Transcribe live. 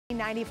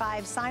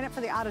$95. Sign up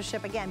for the auto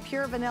ship. Again,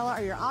 pure vanilla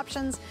are your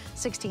options.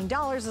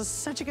 $16 is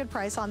such a good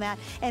price on that.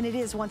 And it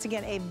is, once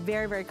again, a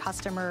very popular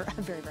customer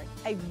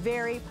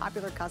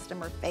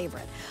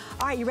favorite.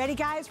 All right, you ready,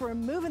 guys? We're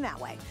moving that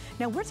way.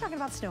 Now, we're talking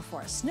about snow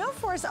forest. Snow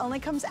forest only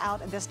comes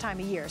out at this time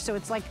of year. So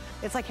it's like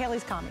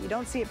Halley's Comet. You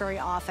don't see it very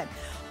often.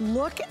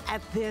 Look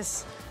at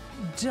this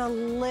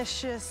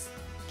delicious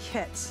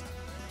kit.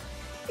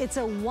 It's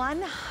a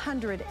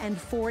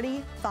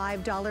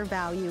 $145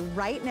 value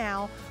right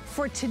now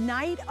for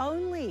tonight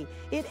only.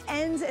 It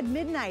ends at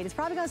midnight. It's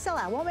probably gonna sell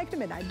out. Won't make it to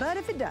midnight, but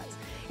if it does,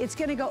 it's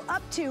gonna go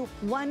up to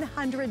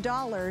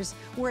 $100.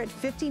 We're at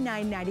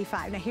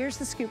 $59.95. Now here's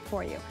the scoop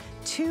for you.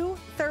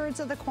 2/3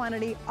 of the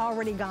quantity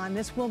already gone.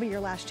 This will be your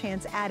last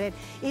chance at it.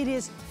 It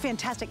is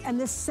fantastic. And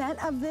the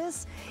scent of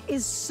this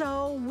is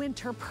so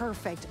winter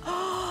perfect.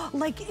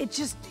 Like it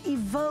just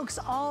evokes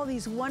all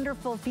these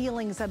wonderful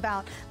feelings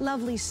about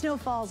lovely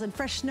snowfalls and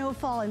fresh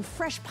snowfall and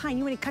fresh pine.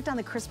 You want to cut down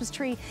the Christmas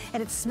tree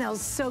and it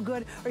smells so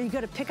good, or you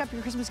go to pick up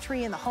your Christmas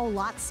tree and the whole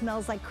lot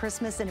smells like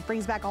Christmas and it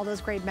brings back all those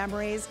great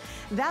memories.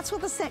 That's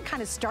what the scent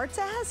kind of starts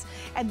as,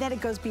 and then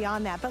it goes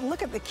beyond that. But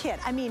look at the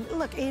kit. I mean,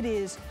 look, it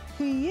is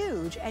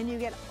huge, and you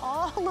get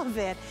all of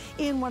it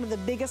in one of the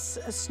biggest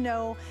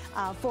snow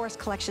forest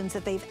collections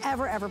that they've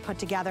ever put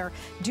together.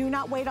 Do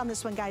not wait on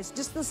this one, guys.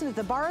 Just listen to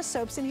the bar of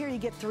soaps in here. You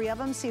get 3 of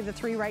them. See the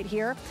 3 right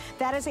here?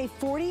 That is a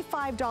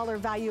 $45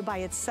 value by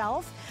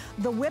itself.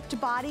 The whipped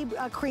body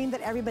cream that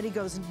everybody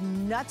goes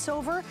nuts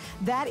over,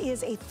 that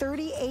is a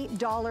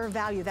 $38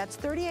 value. That's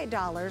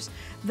 $38.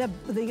 The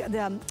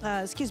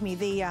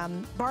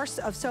bars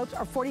of soaps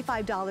are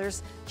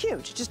 $45.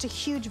 Huge, just a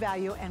huge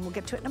value, and we'll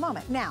get to it in a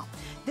moment. Now,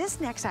 this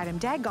next item,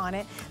 daggone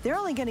it, they're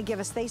only gonna give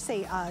us, they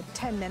say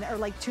 10 minutes or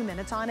like 2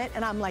 minutes on it,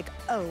 and I'm like,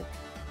 oh,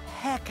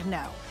 heck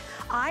no.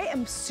 I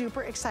am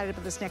super excited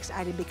about this next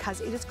item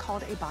because it is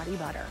called a body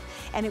butter.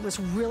 And it was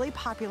really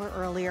popular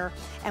earlier.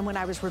 And when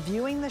I was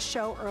reviewing the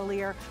show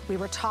earlier, we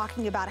were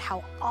talking about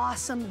how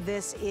awesome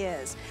this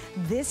is.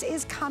 This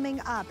is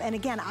coming up. And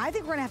again, I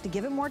think we're gonna have to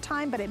give it more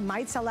time, but it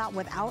might sell out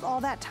without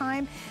all that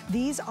time.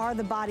 These are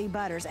the body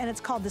butters, and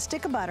it's called the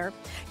Stick of Butter.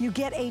 You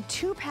get a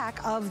 2-pack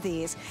of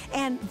these,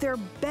 and they're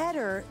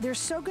better. They're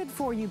so good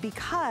for you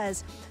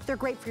because they're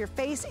great for your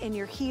face and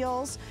your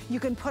heels. You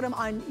can put them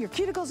on your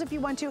cuticles if you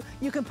want to.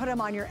 You can put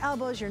them on your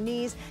elbows, your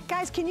knees.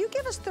 Guys, can you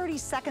give us 30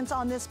 seconds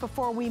on this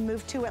before we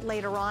move to it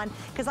later on?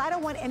 Because I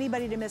don't want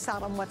anybody to miss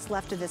out on what's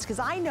left of this, because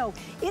I know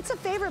it's a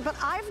favorite, but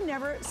I've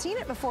never seen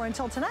it before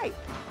until tonight.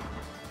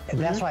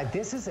 That's right.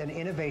 This is an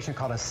innovation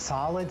called a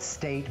solid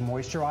state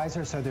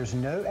moisturizer, so there's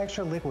no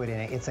extra liquid in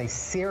it. It's a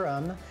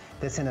serum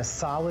that's in a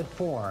solid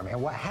form.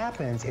 And what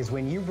happens is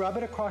when you rub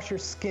it across your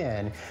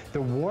skin,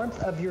 the warmth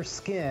of your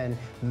skin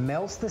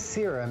melts the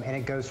serum and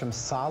it goes from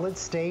solid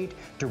state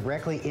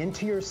directly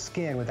into your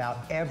skin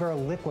without ever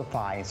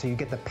liquefying. So you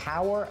get the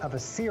power of a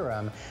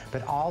serum,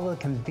 but all the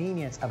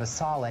convenience of a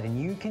solid. And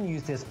you can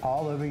use this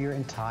all over your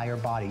entire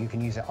body. You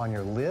can use it on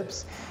your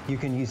lips. You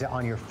can use it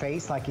on your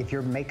face. Like if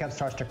your makeup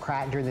starts to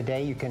crack during the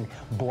day, you can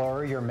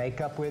blur your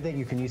makeup with it.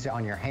 You can use it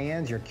on your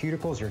hands, your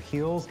cuticles, your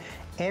heels.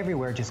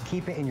 Everywhere, just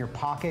keep it in your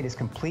pocket. It's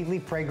completely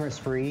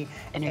fragrance-free,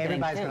 and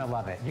everybody's gonna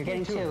love it. You're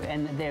getting 2,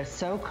 and they're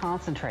so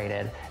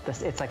concentrated.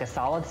 It's like a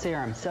solid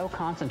serum, so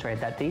concentrated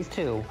that these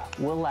 2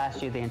 will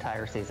last you the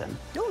entire season.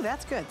 Oh,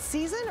 that's good.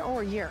 Season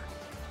or year?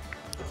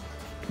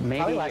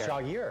 Maybe last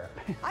all year.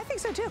 I think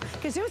so too,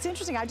 because it was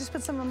interesting. I just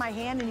put some in my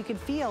hand and you can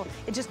feel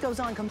it just goes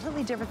on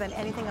completely different than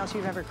anything else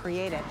you've ever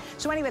created.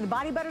 So anyway, the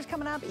body butter's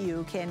coming up.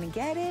 You can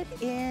get it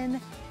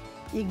in,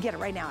 you can get it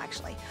right now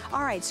actually.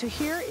 All right, so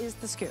here is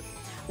the scoop.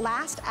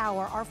 Last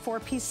hour, our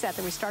 4-piece set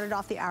that we started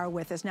off the hour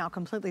with is now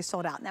completely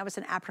sold out, and that was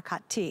an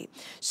apricot tea.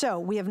 So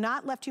we have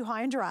not left you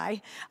high and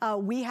dry.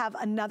 We have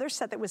another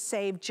set that was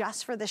saved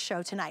just for the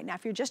show tonight. Now,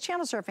 if you're just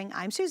channel surfing,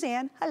 I'm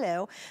Suzanne,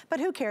 hello, but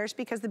who cares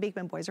because the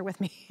Beekman boys are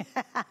with me.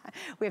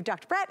 We have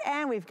Dr. Brett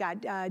and we've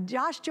got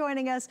Josh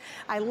joining us.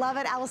 I love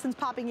it. Allison's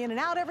popping in and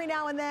out every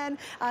now and then.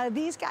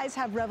 These guys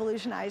have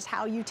revolutionized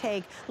how you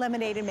take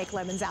lemonade and make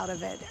lemons out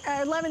of it,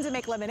 lemons and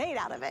make lemonade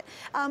out of it.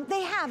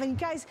 They have, and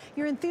guys,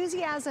 your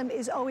enthusiasm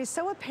is always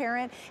so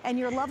apparent, and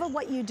your love of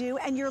what you do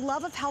and your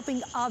love of helping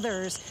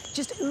others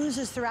just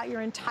oozes throughout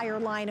your entire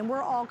line, and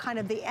we're all kind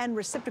of the end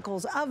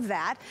receptacles of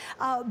that.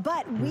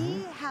 But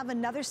we have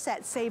another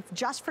set saved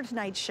just for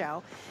tonight's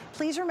show.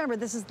 Please remember,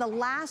 this is the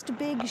last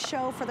big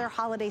show for their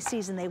holiday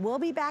season. They will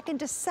be back in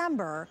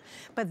December,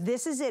 but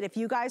this is it. If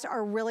you guys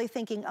are really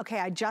thinking, okay,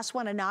 I just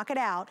want to knock it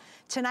out,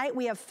 tonight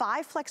we have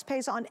 5 flex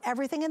pays on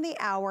everything in the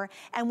hour,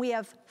 and we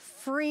have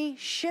free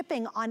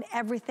shipping on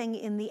everything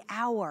in the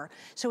hour.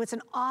 So it's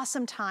an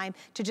awesome time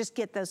to just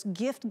get those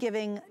gift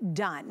giving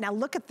done. Now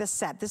look at this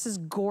set. This is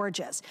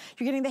gorgeous.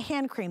 You're getting the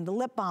hand cream, the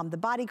lip balm, the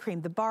body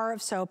cream, the bar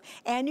of soap,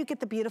 and you get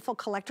the beautiful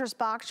collector's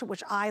box,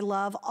 which I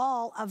love,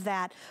 all of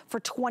that for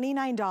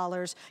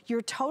 $29.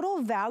 Your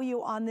total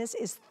value on this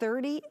is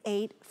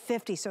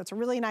 $38.50. So it's a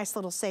really nice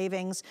little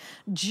savings.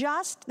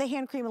 Just the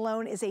hand cream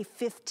alone is a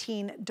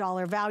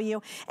 $15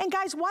 value. And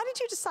guys, why did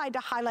you decide to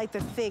highlight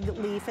the fig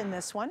leaf in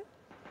this one?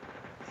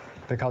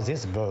 Because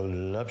it's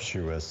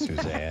voluptuous,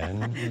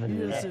 Suzanne.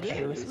 Yes, it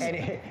is. And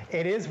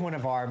it is one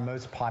of our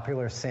most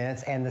popular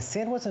scents, and the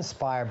scent was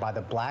inspired by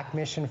the black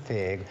mission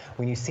fig.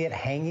 When you see it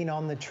hanging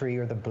on the tree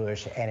or the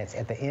bush, and it's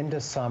at the end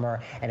of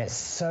summer, and it's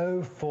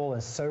so full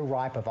and so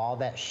ripe of all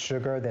that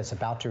sugar that's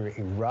about to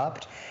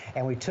erupt,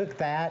 and we took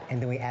that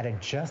and then we added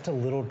just a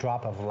little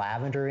drop of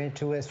lavender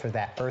into it for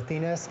that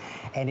earthiness,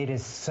 and it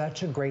is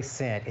such a great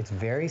scent. It's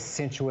very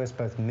sensuous.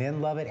 Both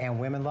men love it and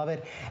women love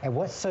it. And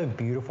what's so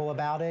beautiful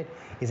about it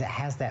is it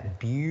has that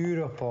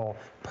beautiful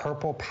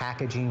purple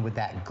packaging with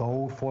that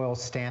gold foil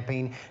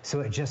stamping, so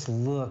it just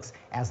looks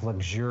as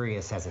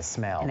luxurious as it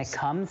smells. And it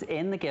comes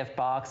in the gift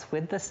box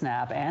with the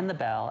snap and the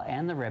bell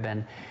and the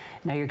ribbon.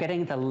 Now you're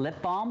getting the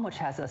lip balm, which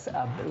has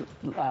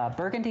a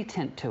burgundy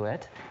tint to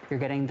it. You're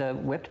getting the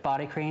whipped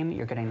body cream,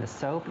 you're getting the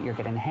soap, you're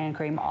getting the hand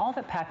cream, all of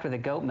it packed with the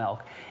goat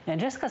milk. And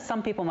just because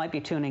some people might be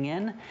tuning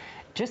in,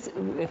 just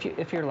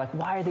if you're like,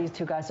 why are these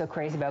two guys so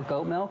crazy about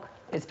goat milk?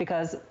 It's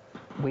because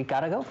we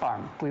got a goat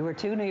farm. We were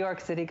two New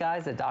York City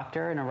guys, a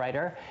doctor and a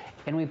writer,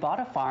 and we bought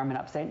a farm in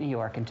upstate New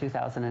York in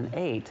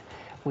 2008.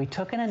 We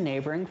took in a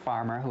neighboring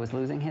farmer who was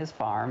losing his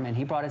farm, and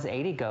he brought us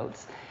 80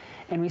 goats,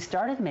 and we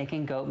started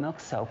making goat milk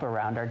soap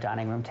around our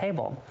dining room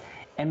table.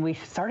 And we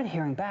started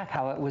hearing back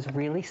how it was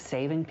really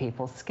saving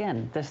people's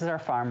skin. This is our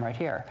farm right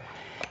here.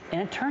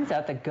 And it turns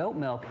out that goat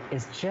milk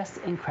is just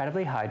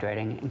incredibly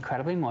hydrating,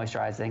 incredibly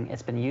moisturizing.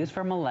 It's been used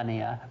for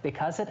millennia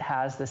because it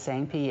has the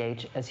same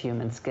pH as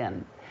human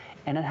skin.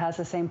 And it has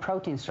the same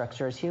protein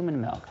structure as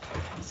human milk.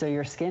 So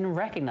your skin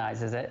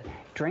recognizes it,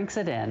 drinks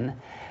it in,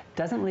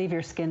 doesn't leave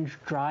your skin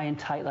dry and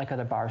tight like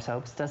other bar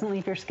soaps, doesn't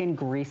leave your skin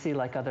greasy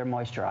like other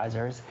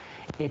moisturizers.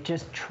 It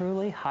just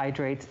truly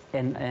hydrates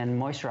and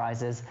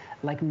moisturizes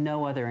like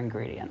no other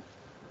ingredient.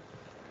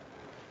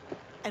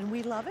 And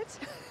we love it.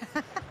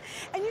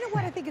 And you know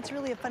what? I think it's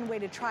really a fun way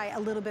to try a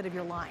little bit of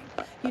your line.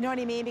 You know what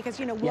I mean? Because,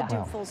 you know, we'll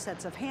do full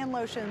sets of hand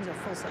lotions or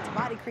full sets of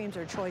body creams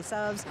or choice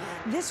ofs.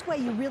 This way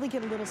you really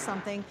get a little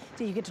something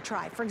that you get to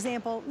try. For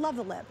example, love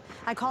the lip.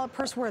 I call it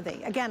purse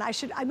worthy. Again,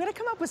 I'm gonna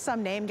come up with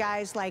some name,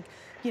 guys, like,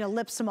 you know,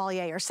 lip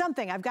sommelier or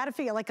something. I've got to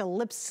figure like a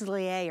lip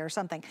sommelier or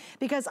something,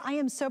 because I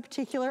am so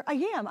particular.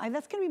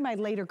 That's gonna be my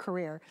later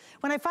career.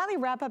 When I finally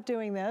wrap up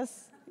doing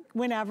this,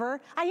 whenever,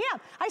 I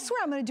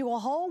swear I'm gonna do a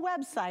whole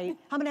website.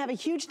 I'm gonna have a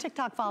huge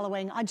TikTok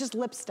following on just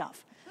lip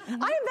stuff. I am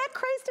that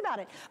crazed about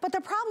it. But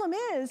the problem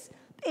is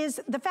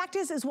the fact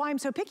is why I'm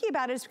so picky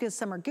about it is because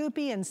some are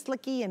goopy and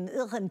slicky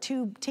and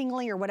too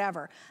tingly or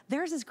whatever.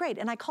 Theirs is great,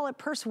 and I call it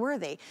purse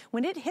worthy.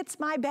 When it hits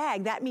my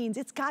bag, that means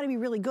it's gotta be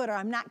really good or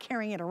I'm not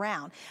carrying it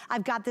around.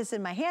 I've got this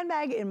in my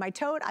handbag, in my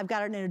tote, I've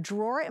got it in a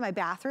drawer in my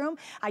bathroom.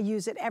 I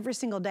use it every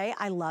single day,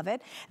 I love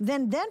it.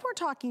 Then we're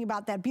talking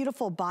about that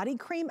beautiful body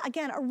cream.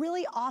 Again, a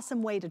really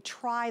awesome way to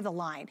try the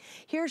line.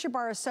 Here's your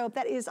bar of soap,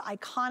 that is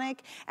iconic.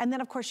 And then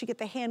of course you get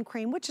the hand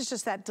cream, which is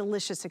just that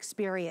delicious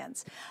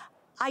experience.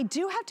 I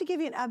do have to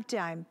give you an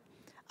update.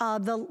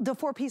 The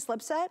 4-piece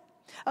lip set.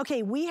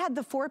 Okay, we had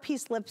the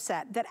 4-piece lip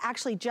set that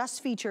actually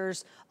just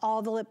features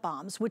all the lip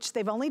balms, which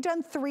they've only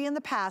done 3 in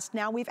the past.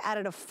 Now we've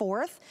added a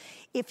 4th.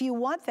 If you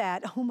want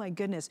that, oh my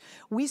goodness,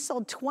 we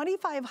sold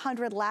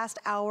 2,500 last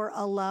hour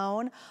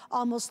alone,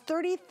 almost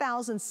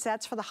 30,000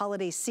 sets for the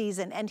holiday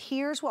season. And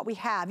here's what we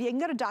have. You can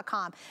go to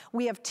 .com.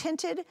 We have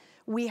tinted,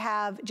 we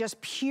have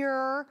just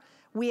pure,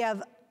 we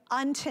have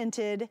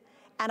untinted,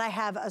 and I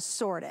have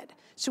assorted.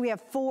 So we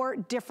have 4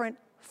 different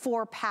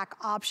 4-pack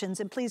options,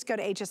 and please go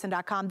to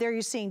hsn.com. There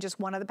you're seeing just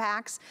one of the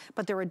packs,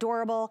 but they're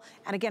adorable.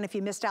 And again, if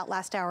you missed out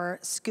last hour,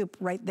 scoop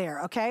right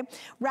there, okay?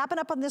 Wrapping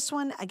up on this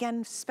one,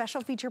 again,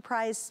 special feature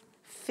price.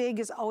 Fig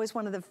is always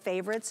one of the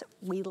favorites.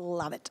 We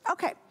love it.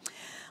 Okay,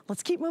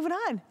 let's keep moving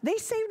on. They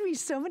saved me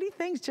so many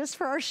things just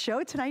for our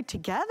show tonight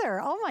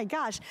together. Oh my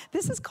gosh,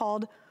 this is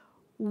called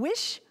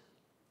Wish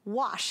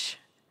Wash.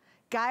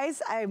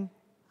 Guys,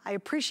 I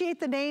appreciate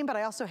the name, but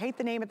I also hate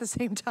the name at the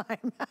same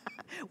time.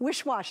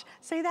 Wish Wash,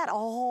 say that a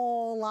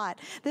whole lot.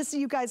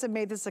 You guys have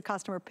made this a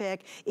customer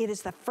pick. It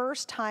is the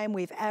first time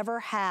we've ever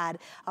had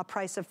a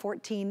price of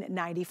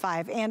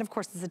 $14.95. And of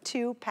course, it's a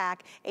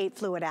 2-pack, 8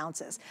 fluid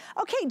ounces.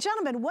 Okay,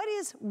 gentlemen, what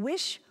is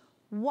Wish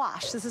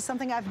Wash? This is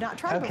something I've not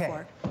tried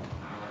before.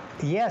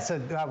 Yeah, so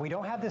we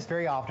don't have this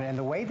very often, and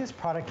the way this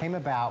product came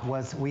about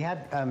was we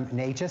had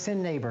HSN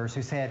neighbors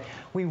who said,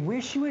 we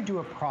wish you would do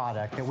a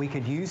product that we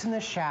could use in the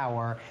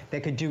shower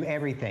that could do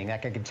everything.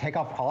 That could take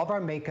off all of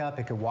our makeup,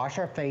 it could wash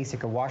our face,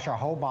 it could wash our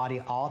whole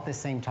body all at the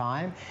same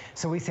time.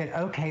 So we said,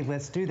 okay,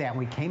 let's do that. And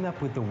we came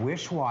up with the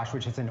Wish Wash,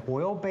 which is an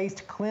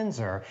oil-based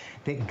cleanser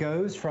that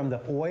goes from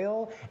the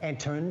oil and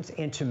turns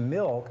into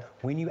milk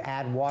when you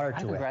add water to it.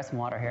 I can grab some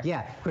water here.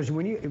 Yeah, because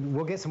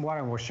we'll get some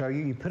water and we'll show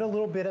you. You put a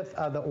little bit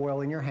of the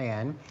oil in your hand,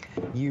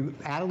 you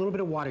add a little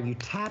bit of water, you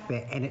tap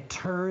it, and it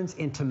turns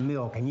into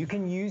milk. And you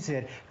can use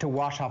it to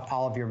wash off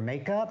all of your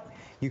makeup.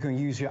 You can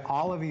use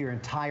all over your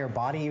entire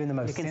body, even the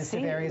most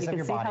sensitive areas of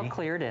your body. You can see how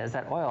clear it is,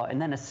 that oil.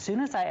 And then as soon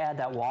as I add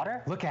that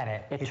water, look at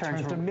it. It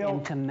turns into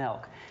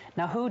milk.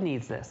 Now, who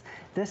needs this?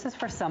 This is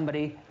for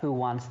somebody who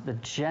wants the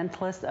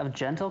gentlest of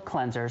gentle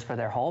cleansers for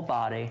their whole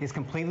body. It's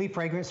completely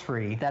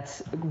fragrance-free.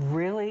 That's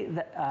really,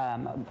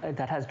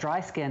 that has dry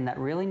skin, that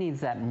really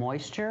needs that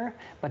moisture,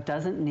 but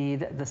doesn't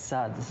need the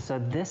suds. So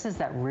this is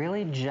that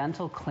really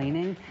gentle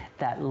cleaning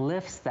that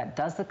lifts, that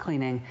does the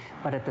cleaning,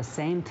 but at the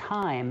same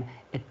time,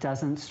 it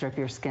doesn't strip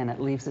your skin. It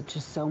leaves it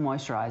just so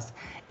moisturized.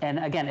 And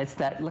again, it's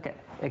that, look at,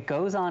 it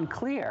goes on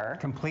clear.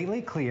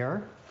 Completely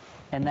clear.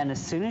 And then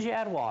as soon as you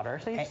add water,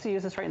 so you just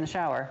use this right in the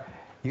shower,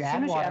 you as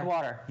soon as you add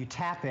water, you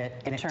tap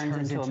it, and it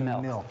turns into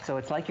a milk. So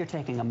it's like you're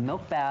taking a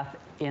milk bath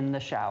in the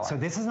shower. So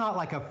this is not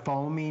like a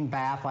foaming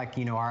bath like,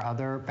 you know, our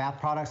other bath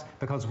products,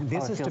 because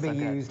this is to be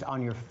used on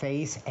your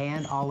face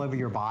and all over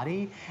your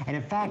body. And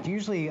in fact,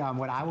 usually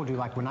what I will do,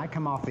 like when I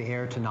come off the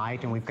air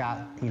tonight and we've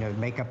got, you know,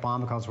 makeup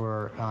on because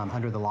we're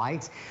under the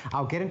lights,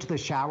 I'll get into the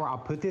shower, I'll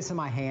put this in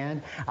my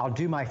hand, I'll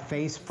do my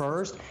face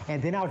first,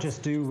 and then I'll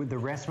just do the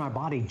rest of my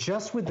body.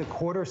 Just with the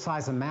quarter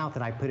size amount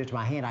that I put into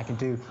my hand, I can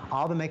do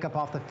all the makeup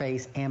off the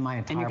face and my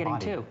entire body. And you're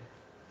getting two.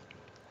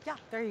 Yeah,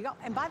 there you go.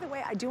 And by the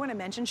way, I do want to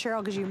mention,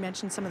 Cheryl, because you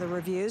mentioned some of the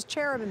reviews,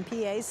 Cherub in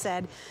PA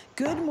said,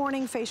 good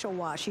morning facial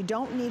wash. You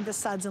don't need the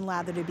suds and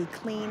lather to be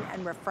clean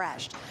and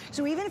refreshed.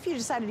 So even if you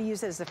decided to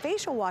use it as a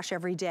facial wash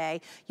every day,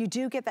 you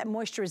do get that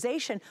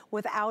moisturization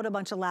without a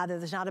bunch of lather.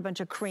 There's not a bunch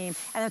of cream,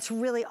 and that's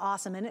really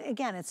awesome. And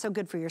again, it's so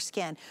good for your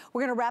skin.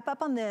 We're going to wrap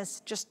up on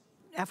this, just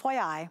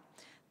FYI,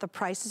 the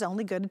price is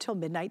only good until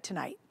midnight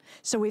tonight.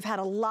 So we've had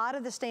a lot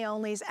of the stay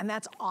onlys, and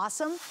that's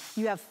awesome.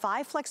 You have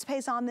 5 flex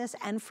pays on this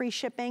and free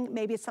shipping.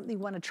 Maybe it's something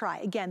you want to try.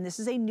 Again, this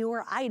is a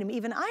newer item.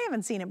 Even I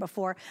haven't seen it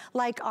before,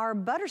 like our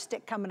butter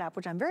stick coming up,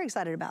 which I'm very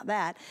excited about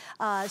that.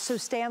 So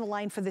stay on the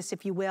line for this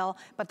if you will,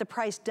 but the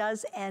price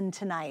does end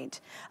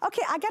tonight.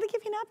 Okay, I got to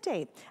give you an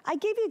update. I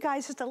gave you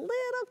guys just a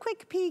little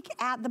quick peek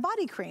at the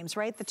body creams,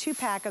 right? The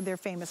 2-pack of their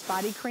famous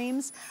body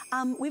creams.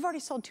 We've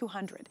already sold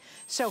 200.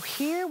 So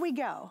here we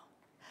go.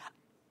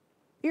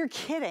 You're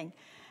kidding.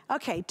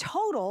 Okay,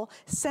 total,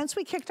 since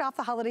we kicked off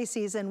the holiday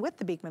season with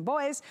the Beekman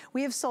boys,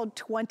 we have sold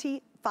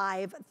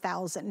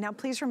 25,000. Now,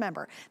 please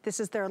remember, this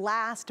is their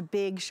last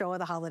big show of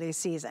the holiday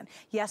season.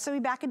 Yes, they'll be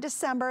back in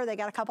December. They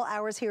got a couple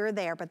hours here or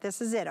there, but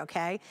this is it,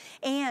 okay?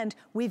 And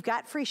we've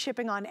got free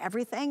shipping on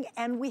everything,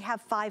 and we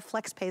have 5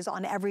 flex pays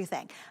on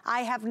everything.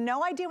 I have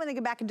no idea when they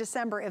get back in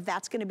December if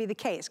that's gonna be the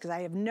case, because I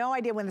have no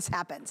idea when this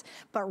happens.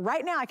 But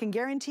right now, I can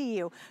guarantee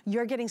you,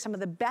 you're getting some of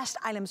the best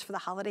items for the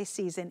holiday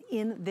season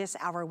in this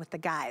hour with the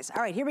guys.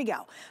 All right, here we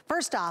go.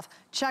 First off,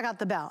 check out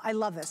the bell. I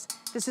love this.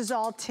 This is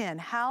all tin.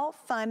 How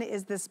fun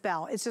is this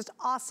bell? It's just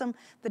awesome.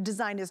 The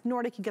design is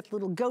Nordic. You get the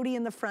little goatee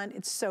in the front.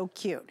 It's so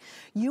cute.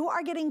 You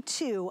are getting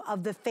 2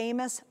 of the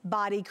famous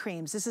body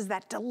creams. This is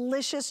that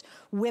delicious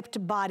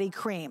whipped body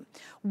cream.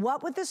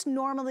 What would this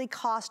normally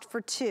cost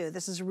for 2?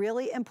 This is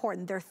really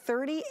important. They're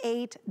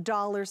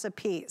 $38 a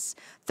piece.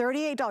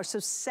 $38, so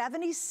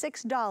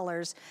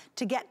 $76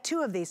 to get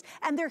 2 of these.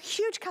 And they're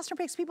huge customer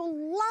picks.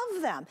 People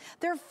love them.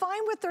 They're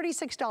fine with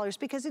 $36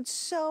 because it's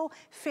so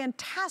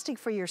fantastic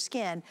for your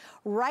skin.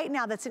 Right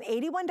now, that's an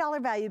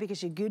 $81 value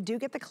because you do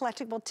get the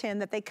collectible tin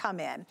that they come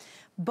in.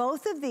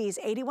 Both of these,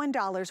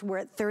 $81, were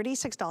at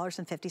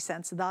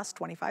 $36.50, thus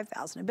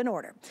 25,000 have been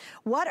ordered.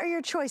 What are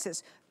your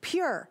choices?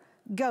 Pure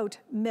goat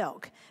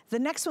milk. The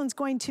next one's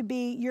going to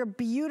be your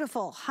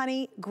beautiful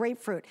honey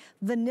grapefruit.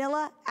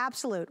 Vanilla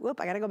absolute. Whoop,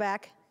 I gotta go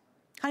back.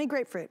 Honey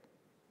grapefruit.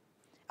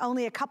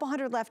 Only a couple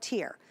hundred left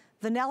here.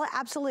 Vanilla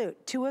Absolute,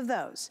 2 of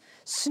those.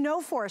 Snow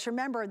Forest,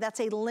 remember,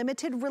 that's a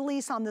limited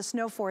release on the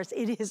Snow Forest.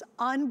 It is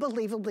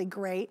unbelievably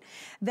great.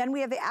 Then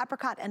we have the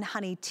Apricot and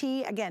Honey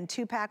Tea, again,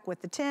 2-pack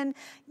with the tin.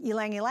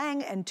 Ylang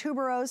Ylang and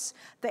Tuberose.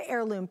 The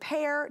Heirloom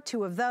Pear,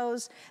 2 of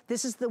those.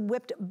 This is the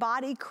Whipped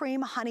Body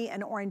Cream, Honey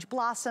and Orange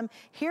Blossom.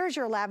 Here's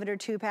your Lavender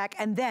 2-pack.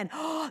 And then,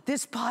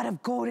 this pot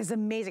of gold is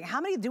amazing. How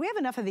many, do we have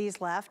enough of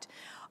these left?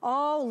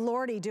 Oh,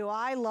 Lordy, do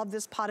I love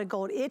this pot of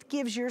gold. It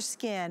gives your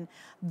skin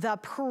the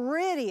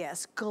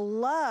prettiest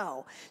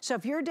glow. So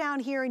if you're down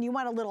here and you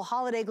want a little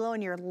holiday glow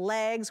in your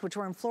legs, which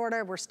we're in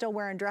Florida, we're still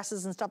wearing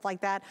dresses and stuff like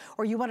that,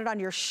 or you want it on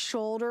your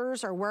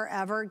shoulders or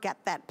wherever,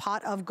 get that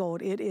pot of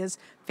gold. It is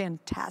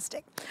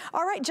fantastic.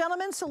 All right,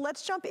 gentlemen, so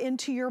let's jump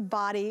into your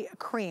body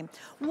cream.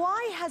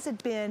 Why has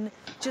it been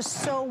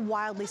just so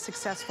wildly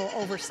successful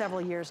over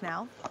several years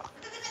now?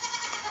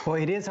 Well,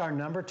 it is our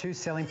 #2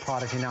 selling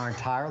product in our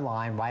entire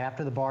line, right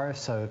after the bar of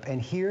soap. And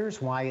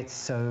here's why it's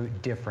so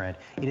different.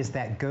 It is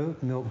that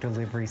goat milk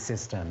delivery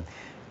system.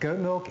 Goat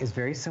milk is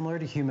very similar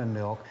to human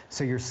milk,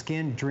 so your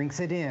skin drinks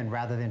it in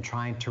rather than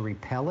trying to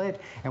repel it.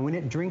 And when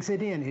it drinks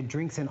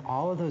in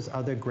all of those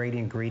other great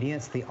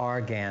ingredients, the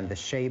argan, the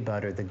shea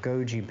butter, the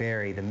goji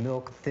berry, the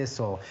milk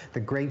thistle, the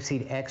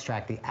grapeseed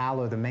extract, the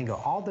aloe, the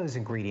mango, all those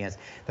ingredients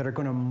that are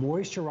going to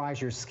moisturize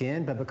your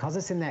skin. But because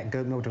it's in that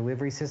goat milk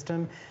delivery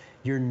system,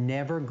 you're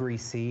never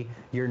greasy,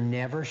 you're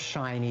never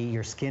shiny,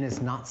 your skin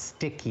is not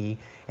sticky,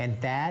 and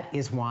that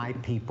is why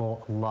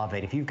people love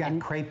it. If you've got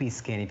crepey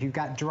skin, if you've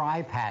got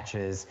dry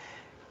patches,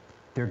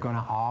 they're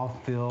gonna all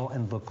feel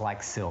and look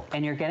like silk.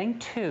 And you're getting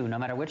two, no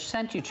matter which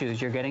scent you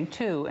choose, you're getting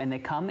two, and they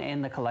come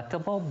in the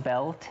collectible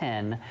Bell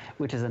tin,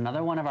 which is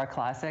another one of our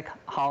classic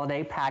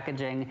holiday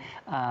packaging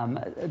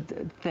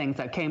things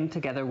that came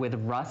together with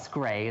Russ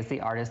Gray, is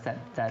the artist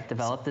that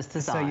developed this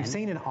design. So you've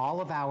seen in all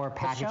of our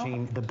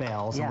packaging the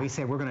bells, and we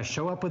said we're gonna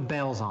show up with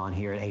bells on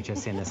here at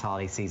HSN this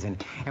holiday season.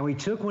 And we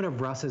took one of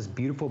Russ's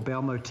beautiful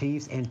bell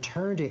motifs and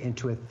turned it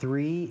into a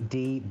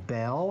 3D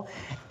bell.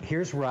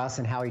 Here's Russ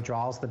and how he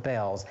draws the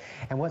bells.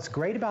 And what's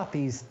great about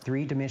these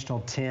three-dimensional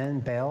tin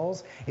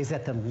bells is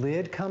that the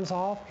lid comes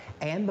off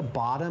and the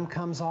bottom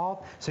comes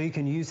off. So you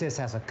can use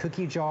this as a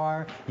cookie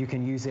jar, you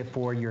can use it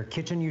for your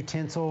kitchen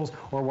utensils,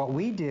 or what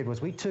we did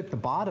was we took the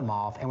bottom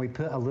off and we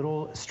put a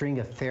little string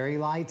of fairy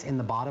lights in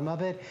the bottom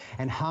of it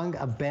and hung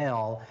a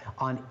bell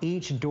on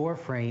each door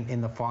frame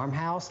in the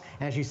farmhouse.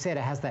 And as you said,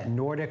 it has that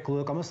Nordic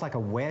look, almost like a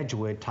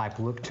Wedgwood type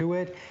look to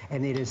it.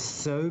 And it is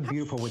so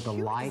beautiful with the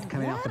light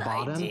coming out the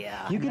bottom.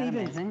 You can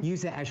even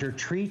use it as your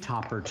tree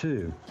topper too.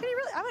 Can you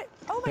really?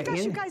 Oh my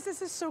gosh, you guys,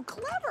 this is so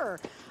clever.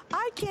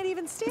 I can't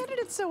even stand it.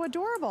 It's so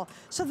adorable.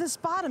 So this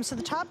bottom, so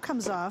the top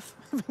comes off.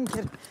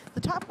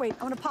 The top, wait,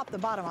 I'm gonna pop the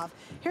bottom off.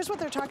 Here's what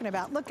they're talking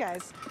about. Look,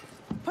 guys,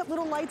 put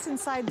little lights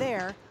inside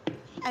there.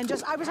 And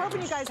just, I was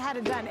hoping you guys had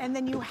it done. And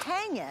then you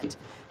hang it.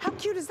 How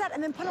cute is that?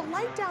 And then put a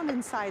light down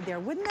inside there.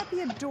 Wouldn't that be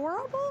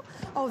adorable?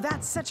 Oh,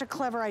 that's such a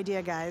clever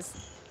idea,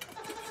 guys.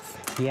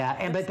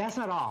 Yeah, but that's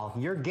not all.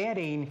 You're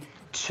getting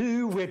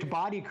 2 whipped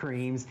body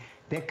creams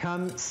that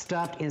come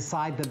stuffed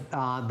inside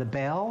the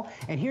bell.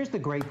 And here's the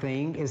great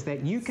thing is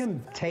that you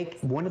can take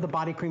one of the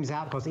body creams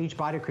out because each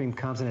body cream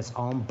comes in its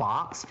own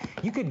box.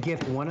 You could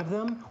gift one of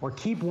them or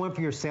keep one for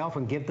yourself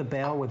and give the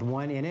bell with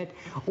one in it.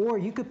 Or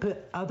you could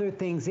put other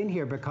things in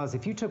here because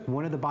if you took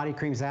one of the body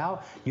creams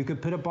out, you could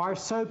put a bar of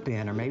soap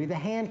in, or maybe the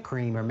hand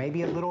cream, or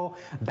maybe a little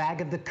bag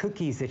of the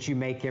cookies that you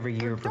make every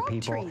year for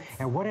people. Treats.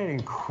 And what an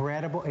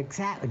incredible,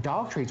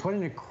 dog treats, what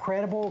an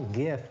incredible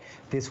gift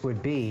this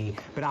would be.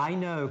 But I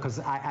know, because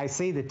I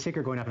see the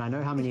ticker going up, and I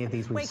know how many of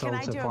these we've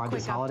sold so far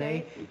this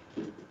holiday.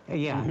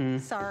 Yeah.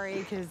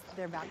 Sorry, because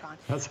they're back on.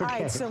 That's okay. All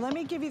right, so let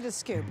me give you the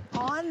scoop.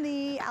 On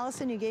the,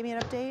 Allison, you gave me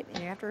an update,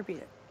 and you have to repeat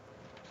it.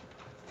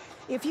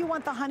 If you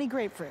want the honey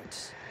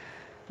grapefruit,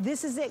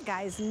 this is it,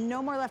 guys.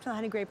 No more left on the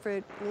honey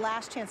grapefruit.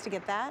 Last chance to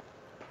get that.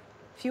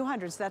 A few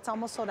hundreds, that's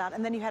almost sold out.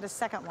 And then you had a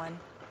second one.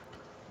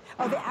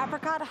 Oh, the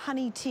apricot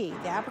honey tea.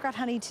 The apricot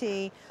honey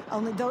tea,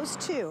 only those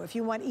two. If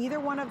you want either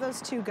one of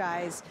those two,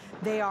 guys,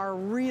 they are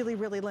really,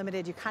 really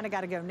limited. You kind of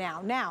got to go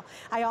now. Now,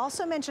 I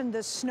also mentioned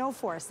the Snow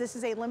Forest. This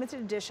is a limited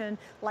edition,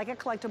 like a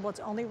collectible.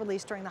 It's only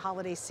released during the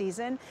holiday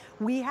season.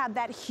 We have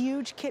that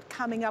huge kit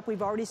coming up.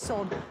 We've already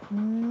sold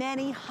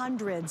many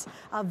hundreds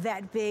of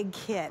that big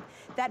kit.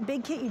 That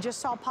big kit you just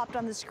saw popped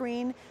on the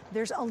screen,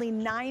 there's only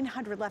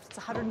 900 left. It's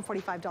a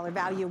 $145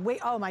 value. Wait,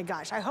 oh my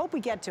gosh, I hope we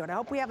get to it. I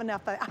hope we have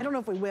enough, but I don't know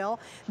if we will.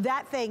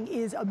 That thing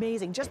is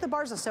amazing. Just the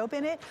bars of soap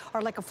in it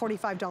are like a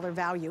 $45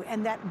 value.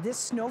 And this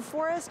Snow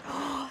Forest,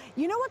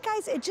 you know what,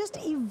 guys? It just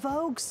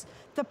evokes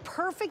the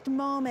perfect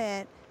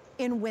moment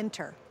in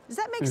winter. Does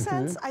that make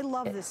sense? I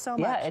love this so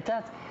much. Yeah, it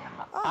does.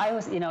 I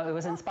was, it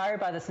was inspired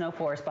by the snow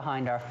forest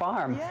behind our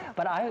farm,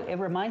 but it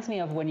reminds me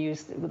of when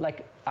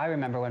I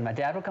remember when my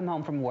dad would come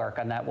home from work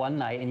on that one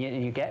night, and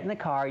you get in the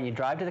car, and you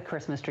drive to the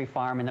Christmas tree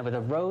farm, and there were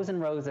the rows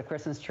and rows of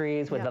Christmas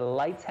trees with the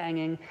lights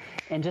hanging,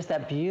 and just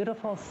that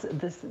beautiful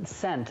this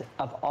scent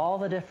of all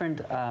the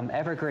different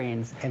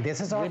evergreens. And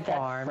this is our with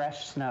farm. That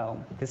fresh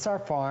snow. This is our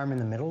farm in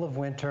the middle of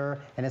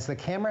winter, and as the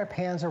camera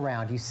pans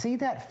around, you see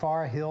that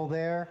far hill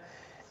there?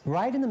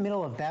 Right in the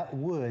middle of that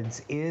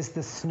woods is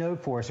the Snow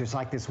Forest. There's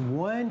like this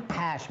one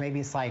patch,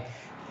 maybe it's like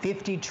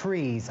 50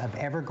 trees of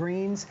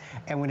evergreens,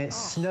 and when it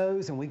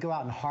snows and we go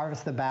out and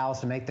harvest the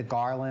boughs to make the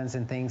garlands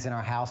and things in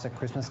our house at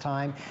Christmas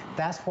time,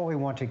 that's what we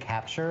want to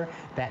capture,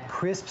 that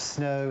crisp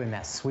snow and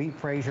that sweet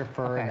Fraser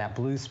fir and that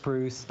blue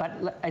spruce.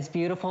 But as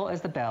beautiful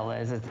as the bell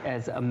is,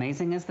 as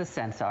amazing as the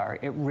scents are,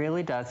 it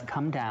really does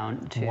come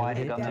down to what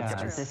the goat milk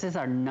difference. This is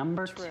our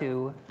number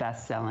 2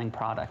 best-selling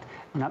product.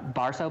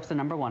 Bar soap's the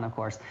number 1, of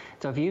course.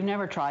 So if you've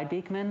never tried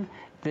Beekman,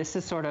 this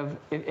is sort of,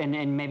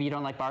 and maybe you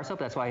don't like bar soap,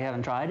 that's why you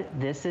haven't tried,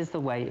 this is the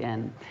way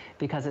in,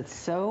 because it's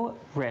so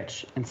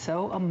rich and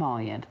so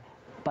emollient,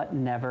 but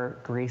never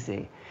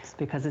greasy,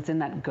 because it's in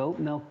that goat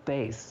milk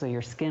base, so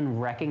your skin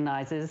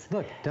recognizes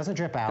doesn't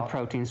drip out the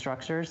protein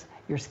structures,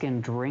 your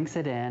skin drinks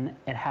it in,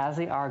 it has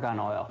the argan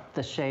oil,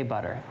 the shea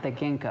butter, the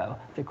ginkgo,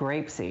 the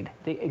grapeseed,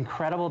 the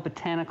incredible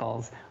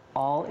botanicals,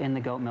 all in the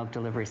goat milk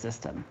delivery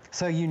system.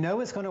 So you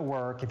know it's going to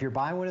work. If you're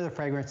buying one of the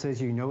fragrances,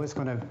 you know it's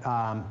going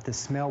to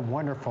smell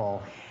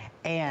wonderful.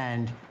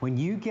 And when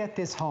you get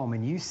this home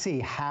and you see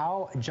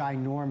how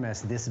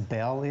ginormous this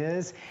bell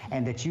is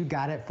and that you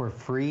got it for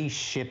free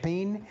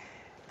shipping,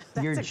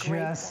 you're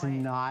just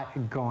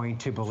not going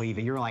to believe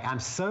it. You're like,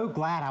 I'm so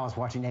glad I was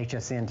watching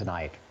HSN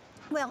tonight.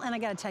 Well, and I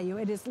got to tell you,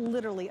 it is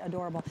literally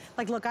adorable.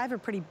 Like, look, I have a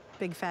pretty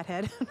big fat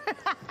head.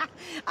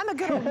 I'm a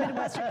good old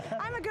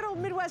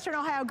Midwestern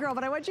Ohio girl,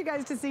 but I want you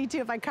guys to see too,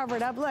 if I cover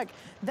it up, look,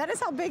 that is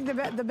how big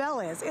the bell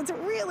is. It's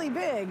really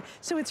big,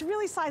 so it's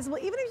really sizable.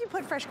 Even if you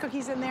put fresh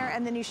cookies in there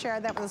and then you share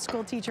that with a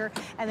school teacher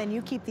and then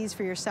you keep these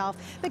for yourself.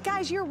 But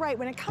guys, you're right,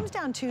 when it comes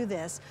down to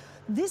this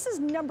is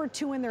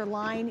 #2 in their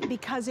line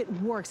because it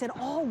works. It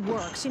all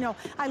works. You know,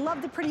 I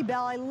love the pretty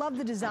bell. I love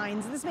the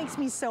designs. This makes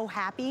me so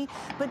happy.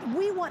 But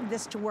we want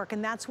this to work,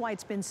 and that's why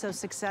it's been so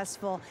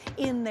successful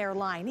in their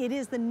line. It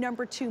is the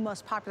 #2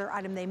 most popular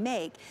item they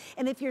make.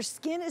 And if your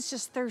skin is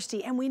just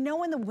thirsty, and we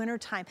know in the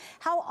wintertime,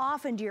 how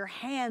often do your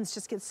hands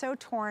just get so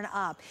torn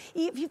up?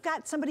 If you've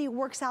got somebody who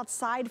works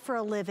outside for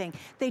a living,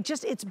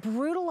 it's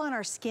brutal on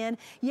our skin.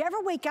 You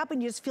ever wake up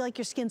and you just feel like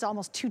your skin's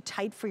almost too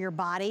tight for your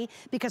body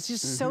because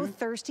it's just so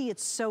thirsty,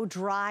 it's so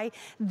dry?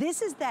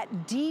 This is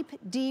that deep,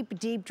 deep,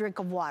 deep drink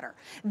of water.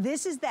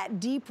 This is that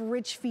deep,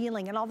 rich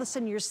feeling, and all of a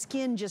sudden your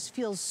skin just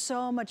feels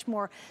so much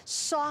more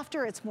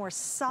softer, it's more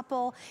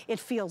supple, it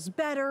feels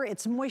better,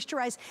 it's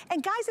moisturized.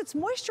 And guys, it's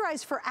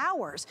moisturized for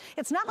hours.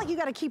 It's not like you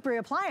gotta keep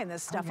reapplying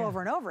this stuff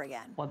over and over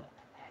again. Well,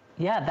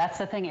 yeah, that's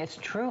the thing. It's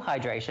true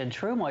hydration,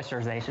 true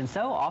moisturization.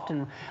 So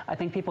often, I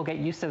think people get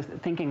used to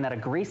thinking that a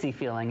greasy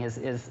feeling is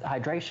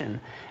hydration.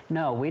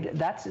 No,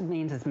 that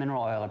means it's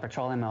mineral oil or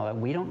petroleum oil.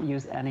 We don't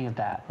use any of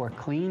that. We're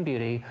clean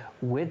beauty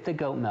with the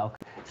goat milk.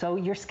 So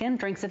your skin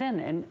drinks it in,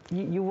 and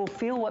you will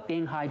feel what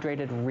being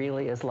hydrated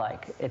really is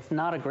like. It's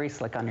not a grease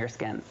slick on your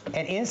skin.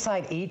 And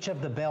inside each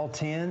of the Bell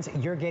tins,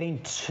 you're getting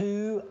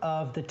 2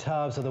 of the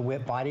tubs of the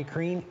whipped body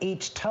cream.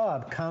 Each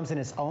tub comes in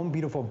its own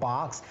beautiful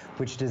box,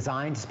 which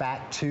designs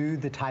back to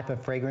the type of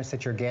fragrance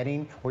that you're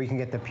getting, or you can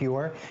get the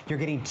pure. You're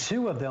getting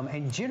 2 of them,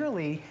 and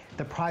generally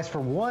the price for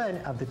 1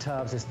 of the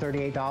tubs is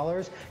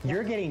 $38.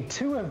 You're getting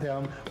 2 of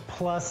them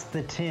plus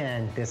the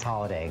 10 this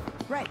holiday.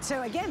 Right,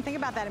 so again, think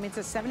about that. I mean, it's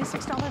a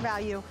 $76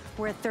 value.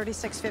 We're at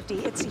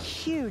 $36.50. It's a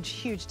huge,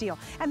 huge deal.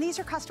 And these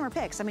are customer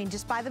picks. I mean,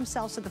 just by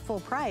themselves at the full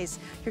price,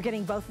 you're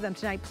getting both of them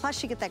tonight,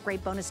 plus you get that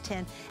great bonus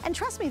tin. And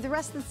trust me, the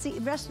rest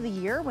of the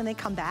year, when they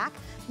come back,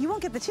 you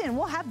won't get the tin.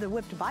 We'll have the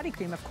whipped body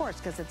cream, of course,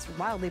 because it's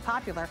wildly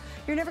popular.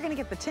 You're never gonna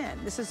get the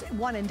tin. This is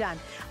one and done.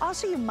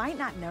 Also, you might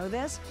not know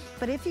this,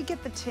 but if you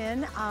get the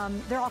tin,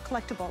 they're all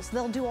collectibles.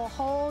 They'll do a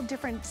whole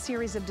different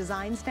series of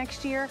designs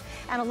next year.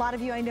 And a lot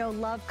of you I know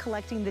love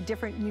collecting the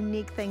different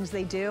unique things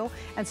they do.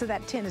 And so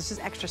that tin is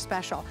just extra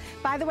special.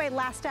 By the way,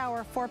 last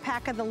hour,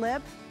 4-pack of the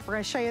lip. We're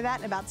gonna show you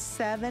that in about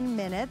 7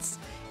 minutes.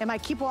 Am I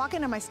keep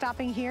walking? Am I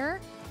stopping here?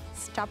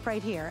 Stop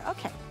right here.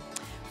 Okay.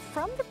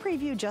 From the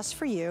preview just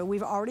for you,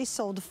 we've already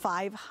sold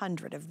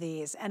 500 of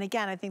these. And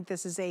again, I think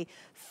this is a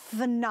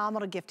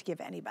phenomenal gift to give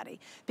anybody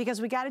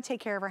because we gotta take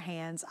care of our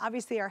hands.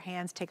 Obviously, our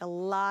hands take a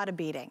lot of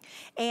beating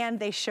and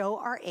they show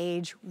our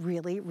age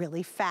really,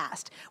 really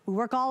fast. We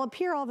work all up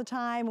here all the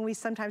time and we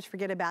sometimes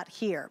forget about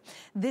here.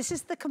 This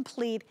is the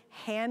complete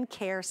hand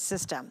care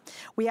system.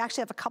 We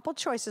actually have a couple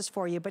choices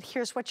for you, but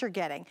here's what you're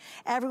getting.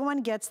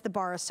 Everyone gets the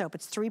bar of soap.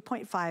 It's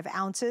 3.5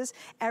 ounces.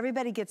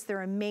 Everybody gets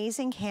their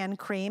amazing hand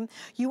cream.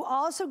 You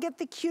also get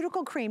the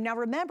cuticle cream. Now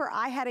remember,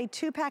 I had a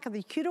 2-pack of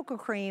the cuticle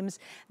creams.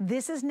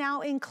 This is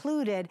now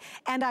included,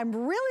 and I'm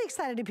really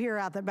excited to hear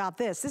about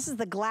this. This is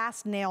the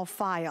glass nail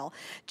file.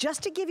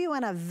 Just to give you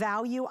a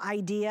value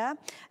idea,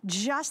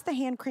 just the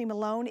hand cream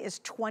alone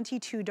is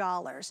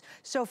 $22.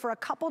 So for a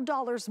couple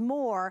dollars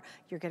more,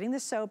 you're getting the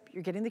soap,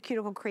 you're getting the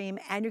cuticle cream,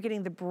 and you're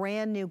getting the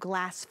brand new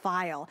glass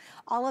file.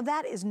 All of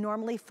that is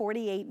normally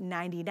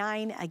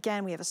 $48.99.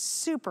 Again, we have a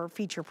super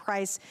feature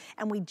price,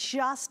 and we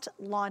just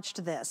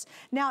launched this.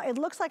 Now, it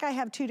looks like I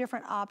have 2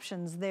 different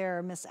options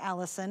there, Miss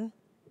Allison.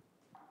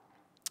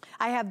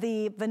 I have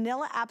the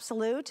vanilla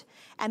absolute,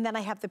 and then I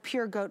have the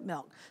pure goat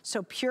milk.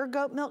 So pure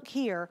goat milk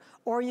here,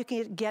 or you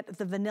can get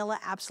the vanilla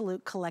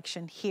absolute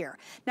collection here.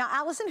 Now,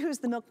 Allison, who's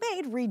the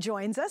milkmaid,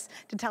 rejoins us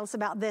to tell us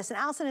about this. And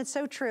Allison, it's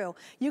so true.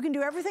 You can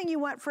do everything you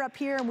want for up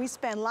here, and we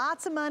spend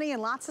lots of money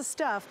and lots of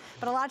stuff,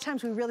 but a lot of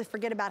times we really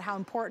forget about how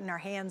important our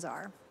hands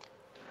are.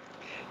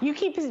 You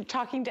keep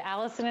talking to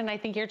Allison, and I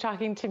think you're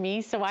talking to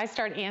me, so I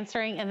start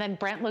answering, and then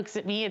Brent looks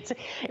at me.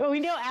 We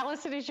know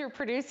Allison is your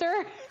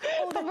producer,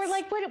 but we're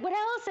like, what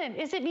Allison?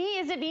 Is it me?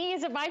 Is it me?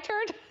 Is it my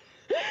turn?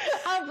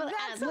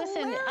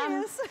 Listen,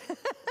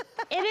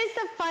 it is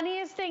the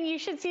funniest thing. You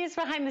should see us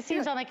behind the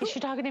scenes. I'm like, is she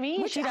talking to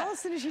me? Which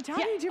Allison is she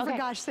talking to, for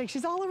gosh sake?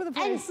 She's all over the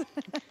place.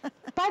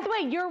 By the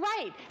way, you're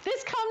right.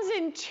 This comes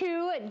in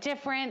 2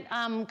 different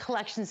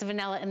collections of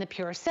vanilla and the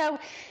pure. So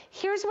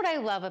here's what I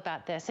love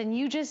about this, and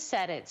you just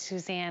said it,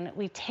 Suzanne.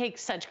 We take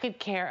such good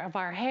care of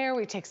our hair,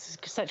 we take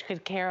such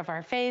good care of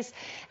our face,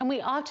 and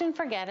we often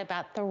forget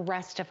about the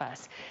rest of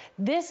us.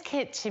 This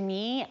kit, to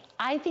me,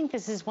 I think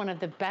this is one of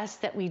the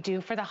best that we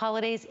do for the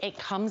holidays. It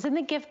comes in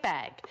the gift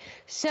bag.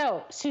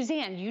 So,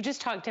 Suzanne, you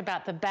just talked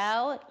about the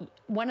Bell.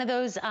 One of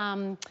those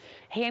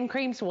hand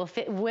creams will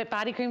fit, whipped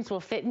body creams will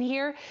fit in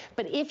here.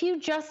 But if you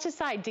just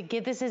decide to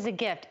give this as a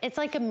gift, it's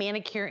like a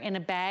manicure in a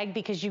bag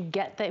because you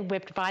get the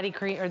whipped body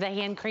cream or the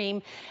hand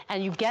cream,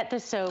 and you get the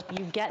soap,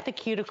 you get the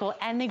cuticle,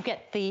 and you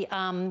get the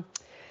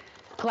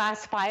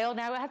glass vial.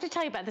 Now I have to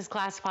tell you about this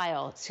glass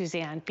vial,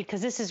 Suzanne,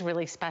 because this is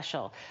really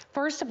special.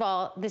 First of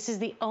all, this is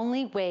the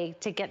only way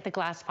to get the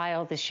glass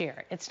vial this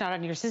year. It's not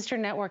on your sister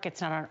network, it's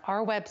not on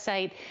our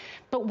website,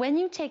 but when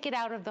you take it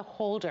out of the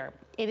holder,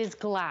 it is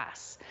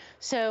glass.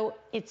 So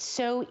it's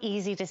so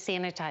easy to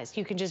sanitize.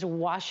 You can just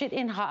wash it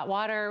in hot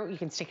water. You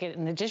can stick it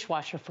in the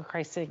dishwasher, for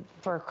Christ's sake,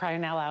 for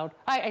crying out loud.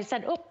 I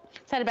said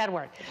a bad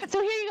word.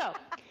 So here you go.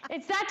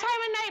 It's that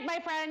time of night,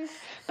 my friends.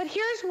 But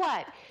here's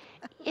what.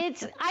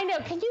 I know,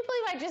 can you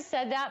believe I just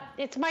said that?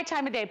 It's my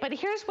time of day. But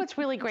here's what's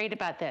really great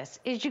about this,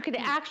 is you could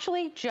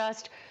actually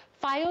just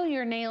file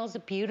your nails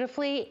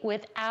beautifully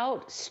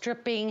without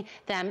stripping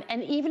them.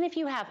 And even if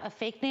you have a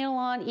fake nail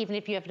on, even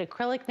if you have an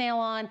acrylic nail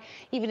on,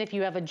 even if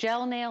you have a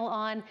gel nail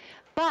on,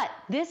 but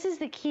this is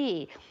the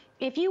key.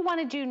 If you want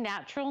to do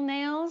natural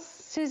nails,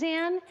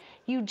 Suzanne,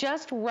 you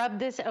just rub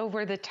this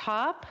over the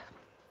top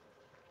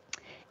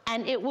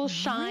and it will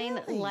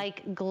shine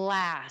like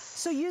glass.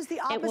 So use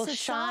the opposite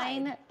side.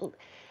 It will shine.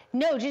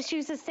 No, just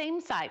use the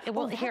same side. It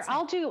will. Here,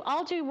 I'll do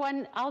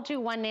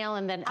one nail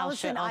and then I'll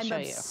show you. I'm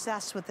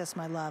obsessed with this,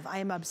 my love. I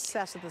am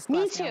obsessed with this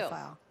glass nail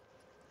file.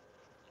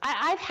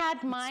 I've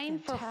had mine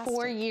for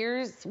 4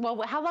 years.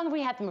 Well, how long have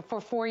we had them? For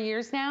 4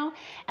 years now.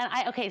 And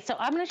okay, so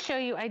I'm going to show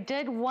you. I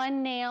did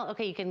one nail.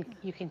 Okay,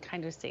 you can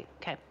kind of see.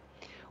 Okay.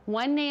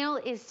 One nail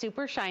is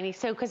super shiny.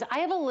 So, because I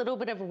have a little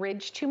bit of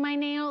ridge to my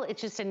nail,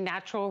 it's just a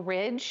natural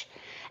ridge.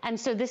 And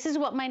so this is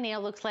what my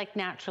nail looks like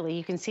naturally.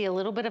 You can see a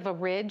little bit of a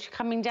ridge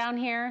coming down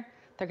here.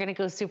 They're gonna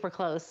go super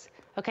close.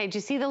 Okay, do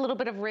you see the little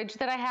bit of ridge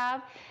that I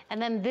have?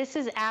 And then this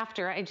is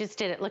after I just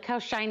did it. Look how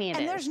shiny it is.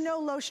 And there's no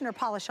lotion or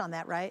polish on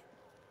that, right?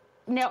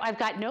 No, I've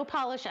got no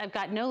polish, I've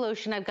got no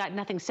lotion, I've got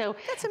nothing. So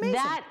that's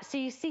amazing. So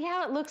you see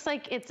how it looks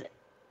like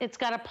it's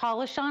got a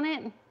polish on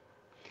it?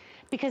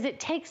 Because it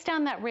takes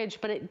down that ridge,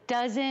 but it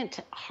doesn't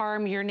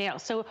harm your nail.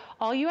 So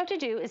all you have to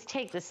do is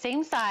take the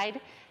same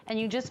side and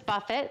you just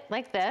buff it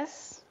like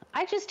this.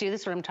 I just do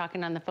this when I'm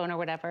talking on the phone or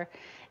whatever.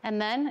 And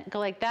then go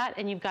like that,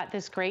 and you've got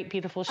this great,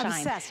 beautiful shine.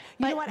 Obsessed.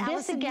 You know what,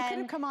 Allison, you could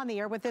have come on the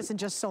air with this and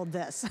just sold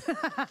this.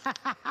 Well,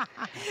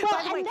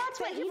 and that's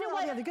what, you know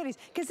what? The other goodies.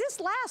 Because this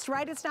lasts,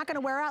 right? It's not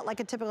gonna wear out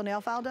like a typical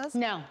nail file does?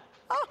 No.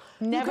 Oh,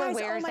 never you guys,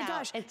 wears oh my out.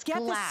 gosh. It's Get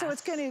glass.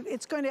 This, so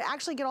it's going to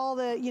actually get all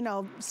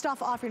the,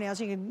 stuff off your nails.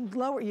 You can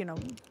lower,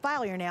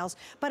 file your nails,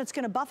 but it's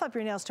going to buff up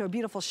your nails to a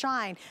beautiful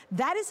shine.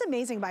 That is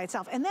amazing by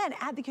itself. And then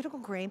add the cuticle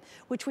cream,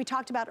 which we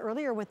talked about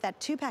earlier with that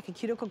 2-pack of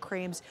cuticle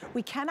creams.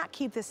 We cannot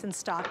keep this in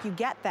stock. You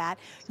get that.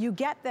 You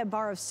get the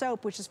bar of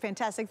soap, which is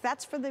fantastic.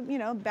 That's for the,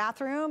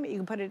 bathroom. You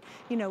can put it,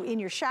 in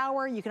your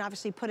shower. You can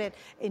obviously put it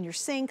in your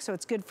sink, so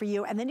it's good for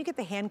you. And then you get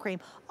the hand cream.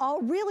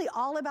 Really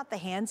all about the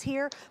hands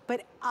here,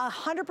 but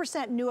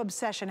 100% new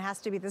obsession has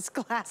to be this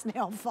glass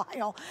nail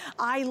file.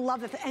 I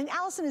love it. And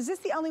Allison, is this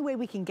the only way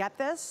we can get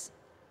this?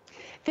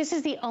 This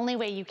is the only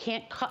way. You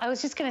can't call. I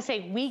was just going to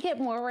say, we get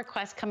more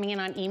requests coming in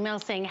on email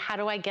saying, how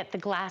do I get the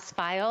glass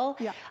vial?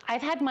 Yeah.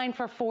 I've had mine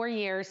for 4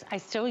 years. I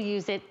still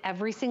use it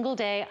every single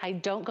day. I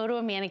don't go to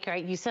a manicure. I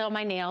use it on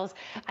my nails.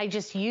 I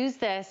just use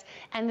this.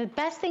 And the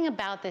best thing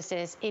about this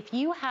is, if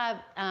you have,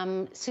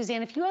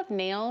 Suzanne, if you have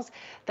nails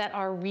that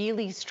are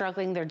really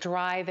struggling, they're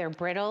dry, they're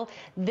brittle,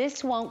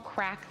 this won't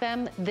crack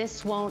them.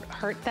 This won't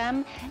hurt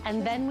them.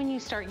 And then when you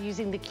start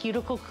using the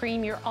cuticle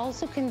cream, you're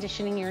also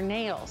conditioning your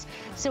nails.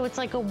 So it's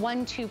like a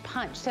 1-2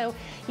 punch. So,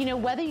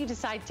 whether you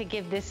decide to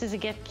give this as a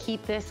gift,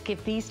 keep this,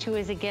 give these two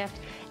as a gift,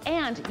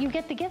 and you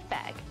get the gift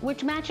bag,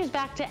 which matches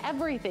back to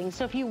everything.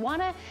 So if you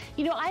wanna,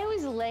 I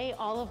always lay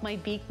all of my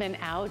Beekman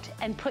out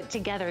and put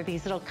together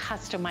these little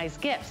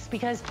customized gifts,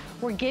 because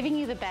we're giving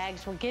you the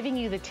bags, we're giving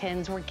you the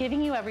tins, we're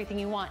giving you everything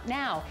you want.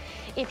 Now,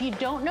 if you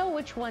don't know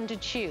which one to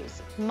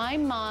choose, my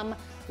mom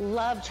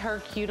loved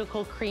her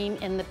cuticle cream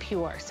in the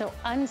pure, so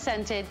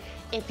unscented.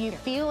 If you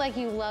feel like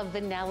you love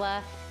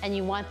vanilla and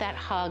you want that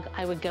hug,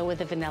 I would go with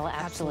the Vanilla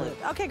Absolute.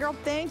 Okay, girl,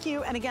 thank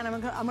you. And again,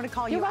 I'm going to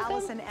call you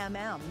Allison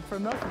MM for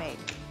Milkmaid.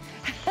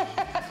 I'm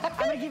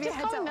going to give you a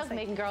heads up.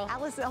 Milkmaiden, girl.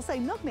 Alice, I'll say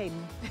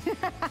Milkmaiden.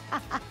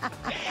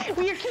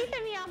 Well, you're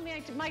keeping me on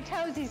my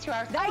toes these 2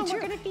 hours. No, we're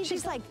going to feed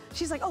she's like,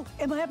 oh,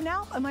 am I up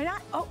now? Am I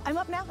not? Oh, I'm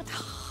up now.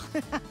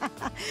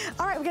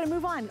 All right, we're going to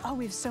move on. Oh,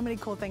 we have so many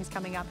cool things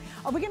coming up.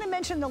 Are we going to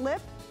mention the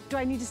lip? Do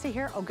I need to stay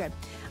here? Oh, good.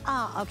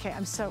 Okay,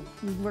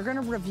 we're going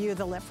to review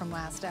the lip from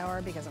last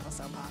hour because it was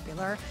so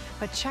popular.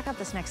 But check out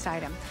this next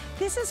item.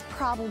 This is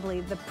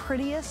probably the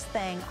prettiest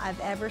thing I've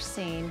ever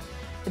seen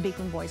the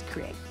Beekman boys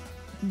create.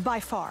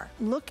 By far.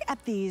 Look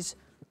at these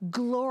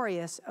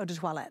glorious eau de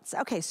toilettes.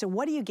 Okay, so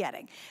what are you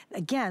getting?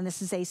 Again,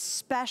 this is a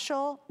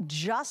special,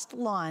 just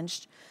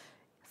launched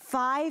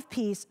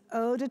 5-piece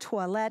eau de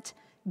toilette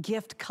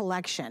gift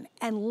collection.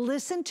 And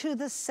listen to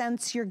the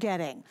scents you're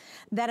getting.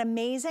 That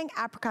amazing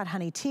apricot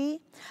honey tea,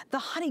 the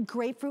honey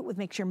grapefruit, which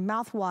makes your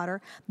mouth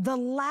water, the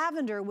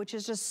lavender, which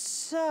is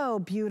just so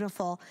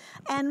beautiful,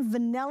 and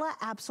vanilla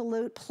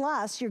absolute,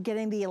 plus you're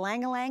getting the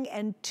ylang ylang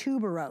and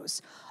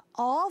tuberose.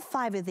 all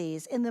 5 of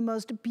these in the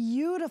most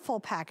beautiful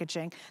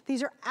packaging.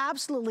 These are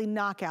absolutely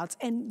knockouts.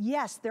 And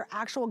yes, they're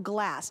actual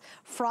glass,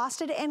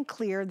 frosted and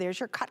clear. There's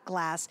your cut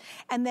glass.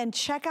 And then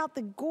check out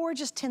the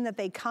gorgeous tin that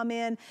they come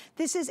in.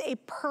 This is a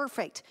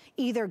perfect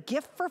either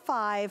gift for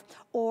 5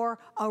 or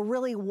a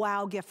really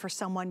wow gift for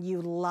someone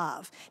you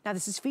love. Now,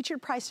 this is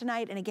featured price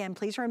tonight. And again,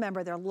 please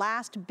remember their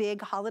last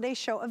big holiday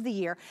show of the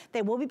year.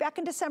 They will be back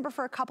in December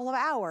for a couple of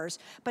hours.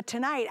 But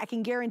tonight, I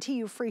can guarantee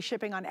you free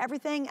shipping on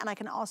everything. And I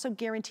can also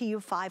guarantee you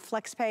 5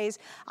 flex pays.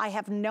 I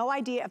have no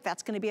idea if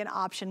that's going to be an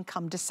option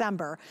come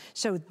December.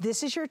 So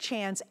this is your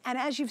chance. And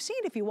as you've seen,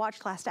 if you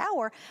watched last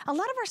hour, a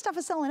lot of our stuff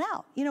is selling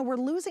out. You know, we're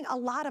losing a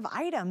lot of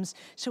items.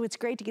 So it's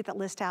great to get that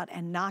list out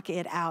and knock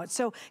it out.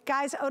 So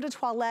guys, Eau de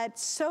Toilette,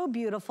 so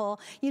beautiful.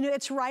 You know,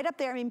 it's right up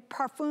there. I mean,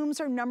 parfums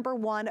are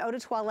 #1. Eau de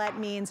Toilette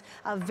means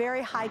a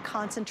very high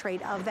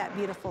concentrate of that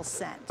beautiful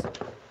scent.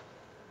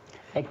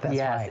 That's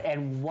right.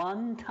 And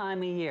one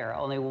time a year,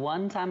 only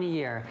one time a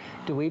year,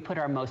 do we put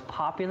our most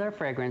popular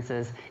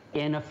fragrances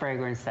in a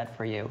fragrance set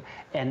for you.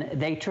 And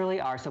they truly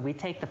are. So we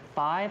take the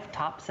 5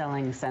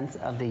 top-selling scents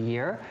of the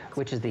year,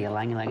 which is the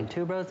Ylang Ylang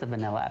Tuberose, the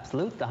Vanilla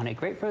Absolute, the Honey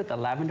Grapefruit, the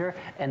Lavender,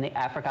 and the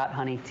Apricot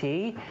Honey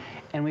Tea,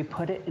 and we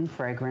put it in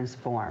fragrance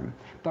form.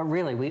 But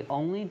really, we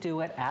only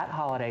do it at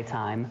holiday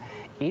time.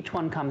 Each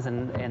one comes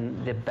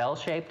in the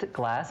bell-shaped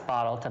glass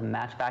bottle to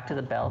match back to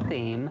the bell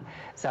theme.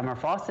 Some are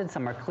frosted,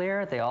 some are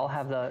clear. They all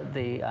have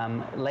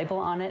the label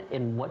on it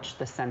in which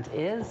the scent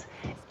is,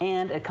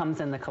 and it comes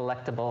in the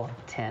collectible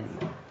tin.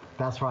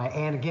 That's right.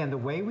 And again, the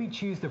way we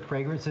choose the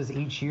fragrances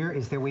each year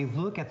is that we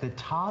look at the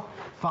top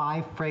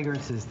 5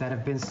 fragrances that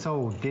have been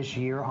sold this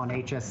year on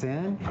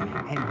HSN,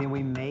 and then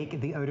we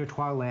make the Eau de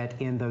Toilette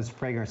in those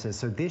fragrances.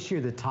 So this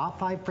year, the top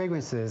 5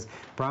 fragrances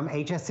from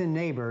HSN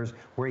neighbors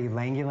were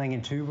Ylang Ylang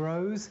and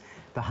Tuberose,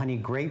 the Honey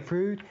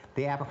Grapefruit,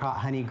 the Apricot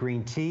Honey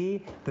Green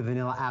Tea, the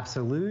Vanilla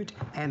Absolute,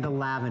 and the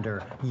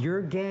Lavender.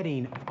 You're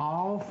getting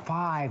all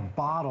 5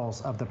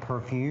 bottles of the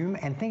perfume,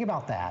 and think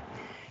about that.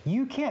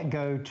 You can't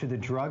go to the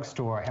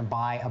drugstore and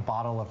buy a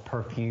bottle of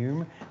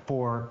perfume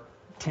for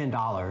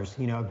 $10,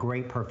 you know, a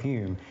great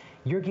perfume.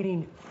 You're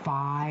getting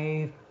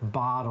 5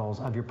 bottles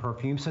of your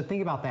perfume. So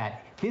think about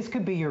that. This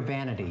could be your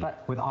vanity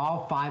with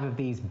all 5 of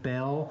these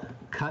Bell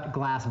cut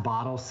glass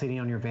bottles sitting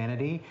on your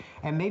vanity.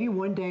 And maybe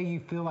one day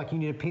you feel like you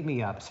need to pick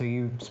me up, so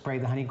you spray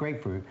the Honey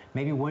Grapefruit.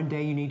 Maybe one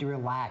day you need to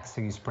relax,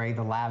 so you spray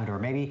the Lavender.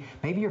 Maybe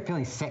you're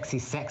feeling sexy,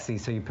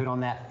 so you put on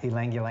that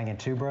Ylang Ylang and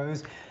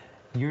Tuberose.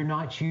 You're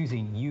not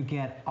choosing. You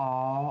get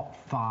all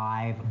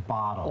 5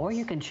 bottles. Or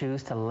you can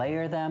choose to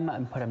layer them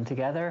and put them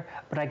together.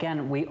 But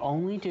again, we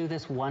only do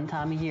this one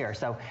time a year.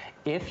 So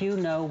if you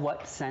know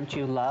what scent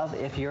you love,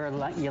 if you're a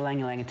Ylang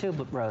Ylang and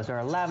Tuberose or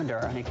a Lavender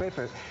or Honey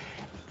Grapefruit,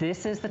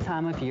 this is the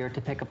time of year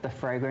to pick up the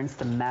fragrance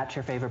to match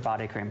your favorite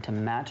body cream, to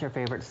match your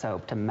favorite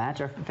soap, to match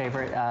your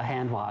favorite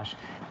hand wash.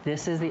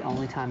 This is the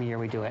only time of year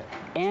we do it.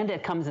 And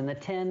it comes in the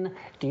tin.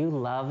 Do you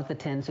love the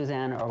tin,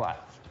 Suzanne, or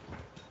what?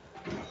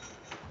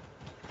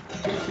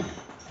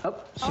 Oh,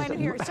 I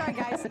didn't hear. Sorry,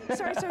 guys.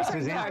 Sorry.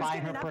 Suzanne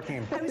buying her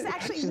perfume. I was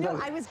actually, no,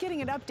 I was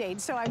getting an update,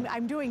 so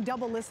I'm doing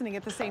double listening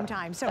at the same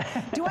time. So,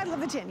 do I love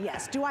the tin?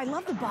 Yes. Do I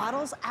love the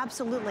bottles?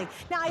 Absolutely.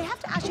 Now, I have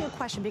to ask you a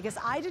question because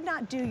I did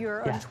not do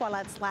your Eau de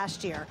Toilettes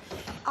last year.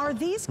 Are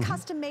these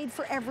custom made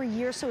for every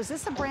year? So, is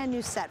this a brand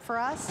new set for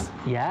us?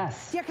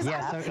 Yes. Yeah,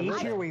 because so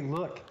each year we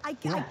look. I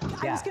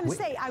was going to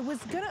say, I was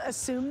going to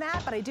assume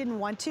that, but I didn't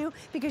want to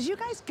because you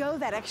guys go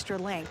that extra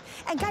length.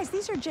 And guys,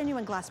 these are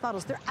genuine glass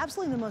bottles. They're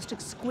absolutely the most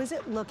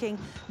exquisite looking,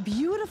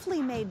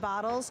 beautifully made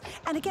bottles.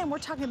 And again, we're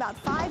talking about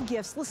 5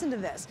 gifts. Listen to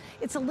this.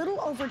 It's a little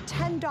over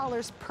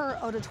 $10 per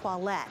Eau de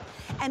Toilette.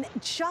 And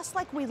just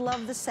like we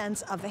love the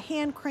scents of the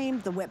hand cream,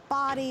 the whipped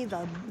body,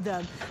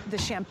 the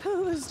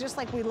shampoos, just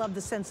like we love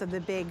the scents of the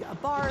big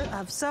bar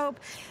of soap,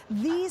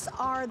 these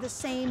are the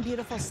same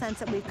beautiful scents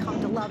that we've come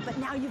to love, but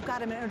now you've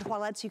got them in Eau de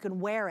Toilette so you can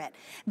wear it.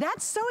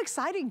 That's so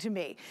exciting to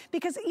me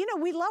because, you know,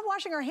 we love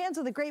washing our hands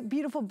with a great,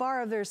 beautiful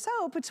bar of their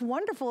soap. It's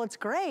wonderful, it's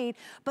great,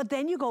 but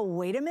then you go,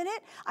 wait a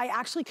minute, I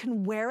actually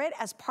can wear it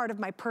as part of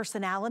my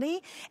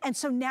personality. And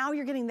so now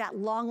you're getting that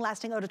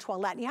long-lasting Eau de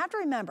Toilette. And you have to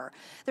remember,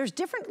 there's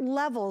different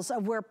levels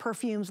of where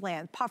perfumes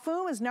land.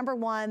 Parfum is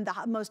 #1,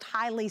 the most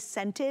highly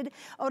scented.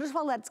 Eau de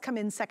Toilettes come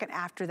in second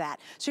after that.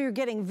 So you're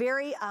getting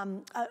very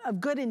a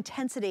good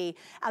intensity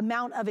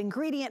amount of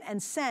ingredient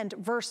and scent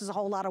versus a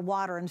whole lot of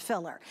water and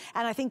filler.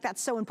 And I think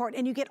that's so important.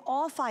 And you get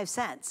all 5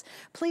 scents.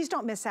 Please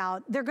don't miss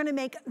out. They're gonna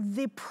make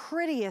the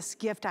prettiest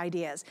gift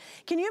ideas.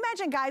 Can you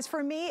imagine, guys,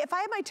 for me, if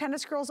I had my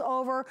tennis girls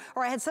over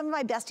or I had some of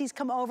my besties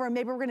come over and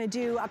maybe we're gonna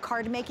do a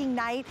card making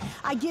night,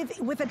 I give,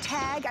 with a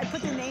tag, I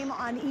put their name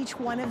on each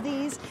one of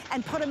these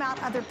and put them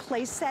out other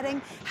place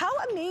setting. How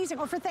amazing,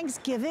 or for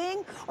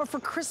Thanksgiving, or for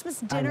Christmas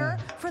dinner,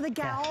 for the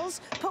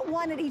gals, put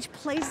one at each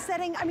place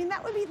setting. I mean,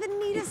 that would be the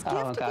neatest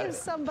gift to give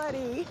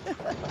somebody.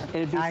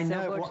 It'd be I so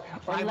know. gorgeous.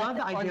 Well, I love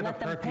the idea of a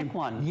perfume. Pick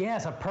one.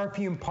 Yes, a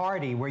perfume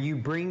party where you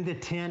bring the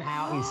tin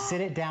out, you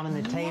sit it down on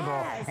the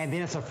table, and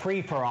then it's a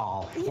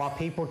free-for-all while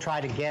people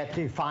try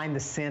to find the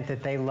scent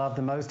that they love love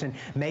the most, and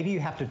maybe you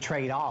have to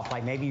trade off.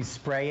 Like maybe you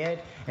spray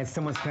it and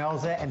someone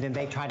smells it, and then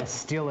they try to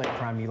steal it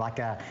from you, like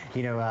a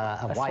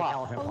white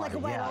elephant party. Like a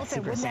white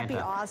elephant. Wouldn't that be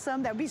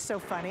awesome? That would be so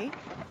funny.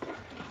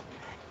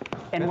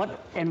 And what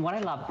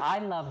I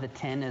love the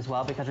tin as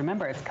well, because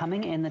remember, it's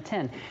coming in the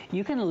tin.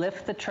 You can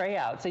lift the tray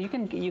out, so you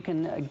can give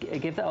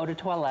the eau de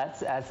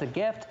toilettes as a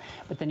gift,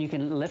 but then you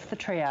can lift the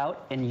tray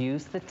out and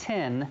use the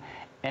tin.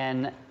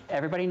 And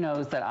everybody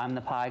knows that I'm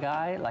the pie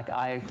guy. Like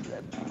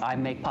I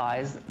make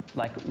pies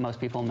like most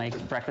people make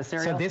breakfast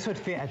cereal. So this would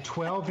fit a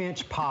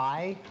 12-inch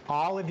pie,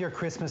 all of your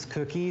Christmas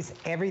cookies,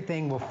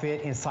 everything will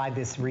fit inside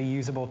this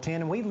reusable tin.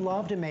 And we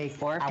love to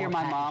make Or if you're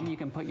my mom, you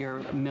can put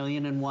your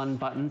 1,000,001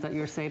 buttons that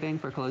you're saving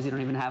for clothes you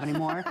don't even have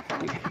anymore.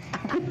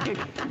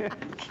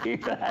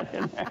 Keep that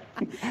in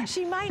there.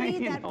 She might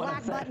need that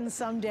black button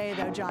someday,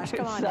 though, Josh.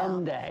 Come on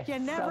Someday. now. You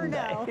never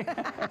know.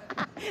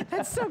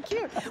 That's so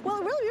cute. Well,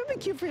 it really would be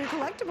cute for your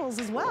collectibles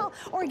as well.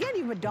 Or again,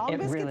 you put dog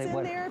biscuits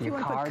in there if you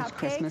want to put cupcakes.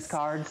 Christmas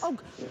cards. Oh,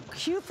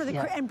 cute for the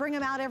and bring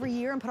them out every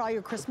year and put all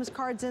your Christmas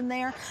cards in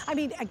there. I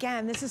mean,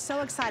 again, this is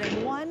so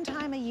exciting. One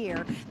time a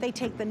year, they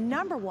take the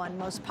 #1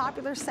 most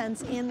popular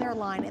scents in their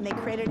line and they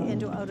create it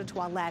into eau de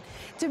toilette.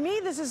 To me,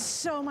 this is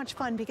so much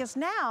fun because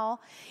now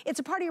it's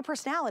a part of your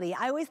personality.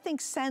 I always think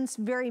scents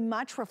very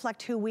much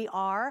reflect who we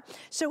are.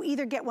 So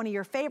either get one of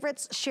your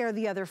favorites, share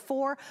the other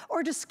 4,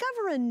 or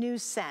discover a new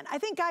scent. I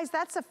think, guys,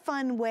 that's a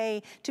fun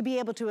way to be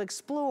able to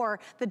explore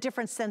the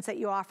different scents that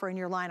you offer in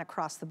your line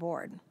across the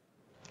board.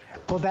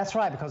 Well, that's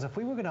right, because if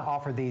we were going to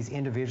offer these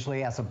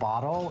individually as a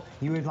bottle,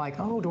 you would like,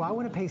 oh, do I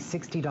want to pay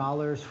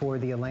 $60 for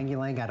the ylang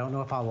ylang? I don't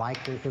know if I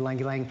like the ylang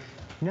ylang.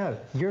 No,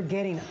 you're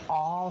getting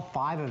all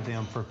 5 of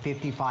them for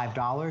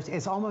 $55.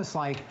 It's almost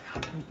like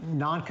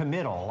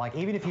non-committal. Like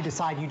even if you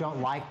decide you don't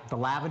like the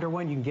lavender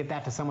one, you can give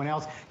that to someone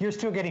else. You're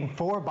still getting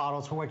 4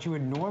 bottles for what you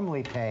would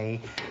normally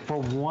pay for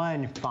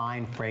one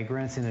fine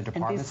fragrance in a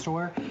department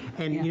store.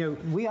 And you know,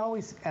 we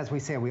always, as we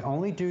said, we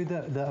only do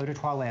the eau de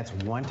toilettes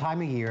one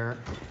time a year,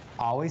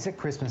 always at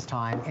Christmas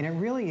time, and it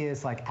really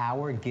is like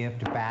our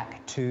gift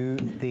back to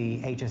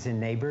the HSN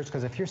neighbors,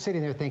 because if you're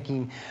sitting there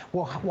thinking,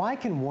 well, why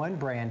can one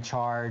brand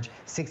charge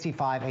 $65,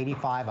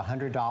 $85,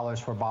 $100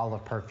 for a bottle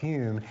of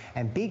perfume,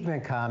 and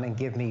Beekman come and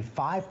give me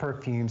 5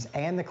 perfumes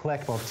and the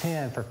collectible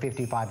 10 for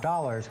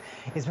 $55,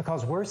 is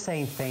because we're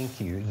saying thank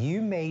you.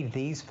 You made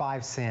these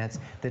 5 scents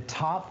the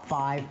top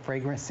 5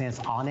 fragrance scents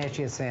on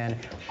HSN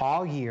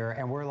all year,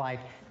 and we're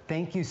like,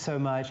 thank you so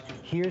much.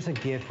 Here's a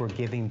gift we're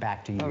giving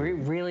back to you. We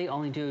really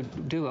only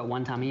do it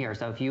one time a year.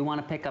 So if you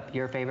want to pick up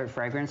your favorite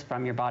fragrance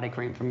from your body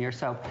cream, from your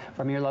soap,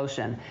 from your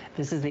lotion,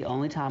 this is the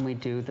only time we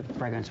do the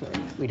fragrance.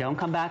 We don't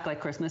come back like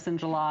Christmas in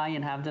July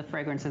and have the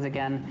fragrances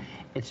again.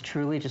 It's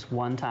truly just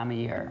one time a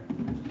year.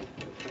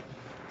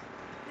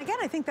 Again,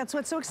 I think that's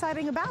what's so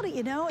exciting about it,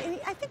 you know? And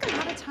I think a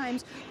lot of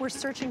times we're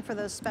searching for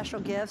those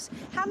special gifts.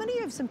 How many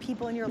of some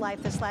people in your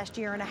life this last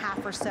year and a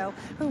half or so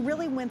who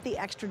really went the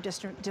extra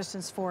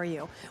distance for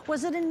you?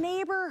 Was it a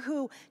neighbor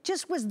who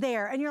just was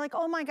there and you're like,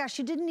 oh my gosh,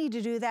 you didn't need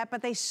to do that,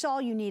 but they saw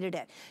you needed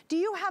it? Do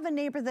you have a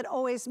neighbor that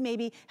always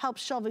maybe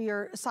helps shovel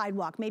your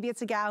sidewalk? Maybe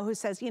it's a gal who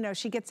says, you know,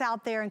 she gets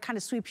out there and kind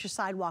of sweeps your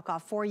sidewalk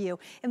off for you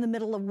in the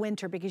middle of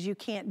winter because you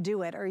can't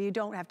do it or you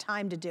don't have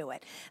time to do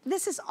it.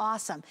 This is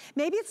awesome.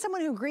 Maybe it's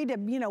someone who agreed to,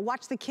 you know,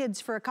 watch the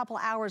kids for a couple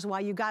hours while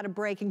you got a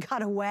break and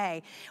got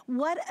away.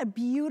 What a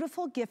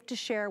beautiful gift to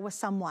share with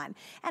someone.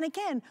 And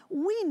again,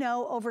 we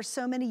know over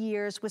so many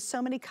years with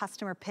so many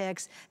customer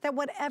picks that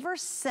whatever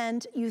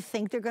scent you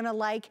think they're gonna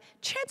like,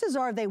 chances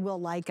are they will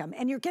like them.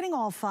 And you're getting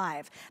all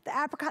 5. The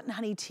apricot and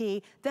honey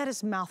tea, that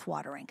is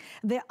mouthwatering.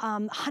 The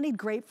honeyed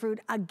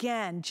grapefruit,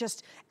 again,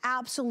 just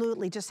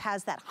absolutely just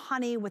has that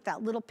honey with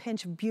that little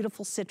pinch of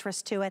beautiful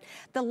citrus to it.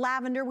 The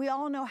lavender, we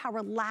all know how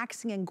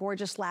relaxing and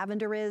gorgeous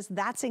lavender is.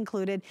 That's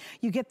included.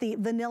 You get the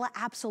vanilla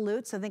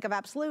absolute, so think of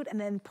absolute, and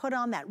then put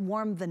on that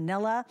warm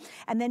vanilla.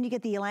 And then you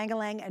get the ylang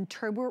ylang and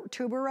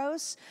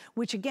tuberose,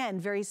 which again,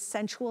 very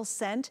sensual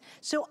scent.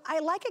 So I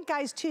like it,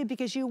 guys, too,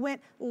 because you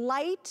went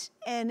light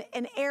and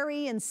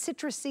airy and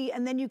citrusy,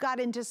 and then you got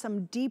into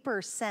some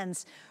deeper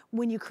scents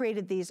when you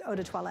created these eau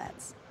de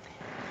toilettes.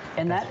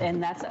 And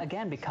that's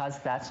again because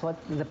that's what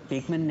the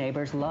Beekman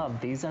neighbors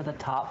love. These are the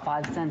top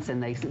 5 scents,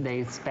 and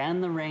they span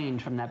the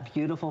range from that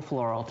beautiful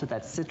floral to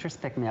that citrus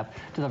pick-me-up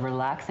to the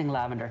relaxing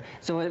lavender.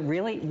 So it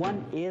really,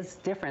 one is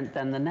different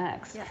than the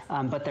next, yes.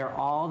 But they're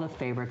all the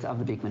favorites of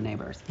the Beekman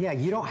neighbors. Yeah,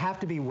 you don't have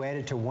to be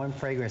wedded to one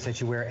fragrance that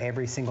you wear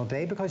every single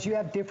day because you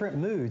have different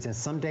moods, and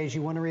some days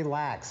you want to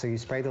relax, so you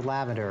spray the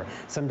lavender.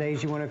 Some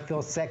days you want to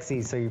feel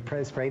sexy, so you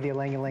spray the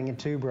ylang ylang and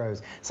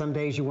tuberose. Some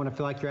days you want to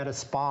feel like you're at a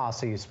spa,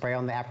 so you spray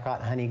on the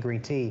apricot honey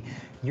green tea.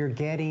 You're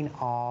getting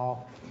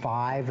all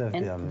 5 of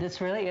them.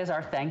 This really is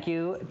our thank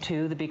you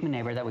to the Beekman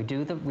neighbor that we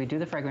do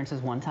the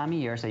fragrances one time a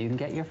year so you can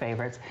get your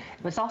favorites.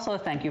 But it's also a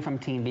thank you from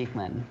Team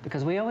Beekman,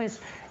 because we always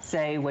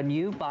say when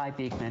you buy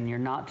Beekman, you're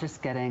not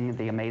just getting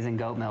the amazing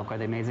goat milk or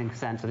the amazing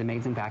scents or the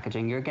amazing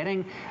packaging. You're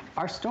getting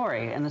our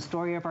story and the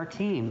story of our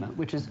team,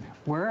 which is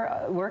we're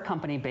a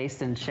company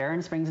based in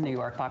Sharon Springs, New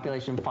York,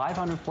 population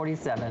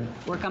 547.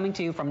 We're coming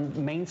to you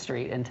from Main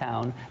Street in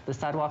town. The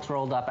sidewalks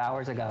rolled up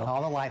hours ago.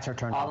 All the lights are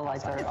turned off. All the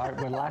lights are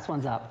we're the last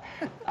one's up.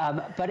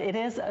 But it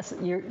is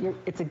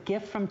it's a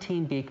gift from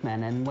Team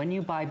Beekman, and when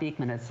you buy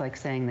Beekman, it's like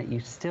saying that you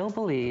still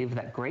believe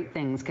that great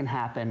things can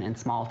happen in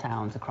small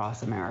towns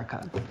across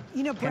America.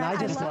 You know, Brad,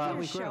 I love how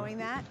you're showing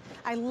that.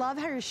 I love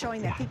how you're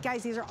showing that.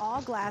 Guys, these are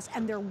all glass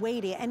and they're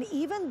weighty, and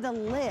even the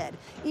lid,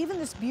 even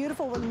this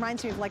beautiful, what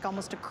reminds me of like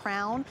almost a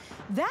crown,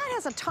 that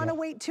has a ton of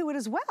weight to it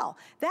as well.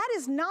 That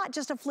is not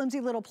just a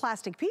flimsy little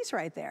plastic piece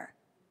right there.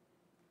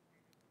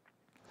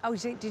 Oh,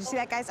 did you see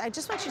that, guys? I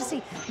just want you to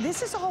see,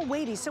 this is all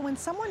weighty. So when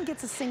someone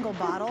gets a single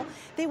bottle,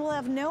 they will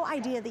have no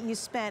idea that you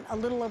spent a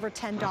little over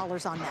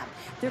 $10 on them.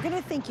 They're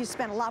gonna think you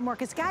spent a lot more,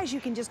 because guys, you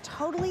can just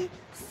totally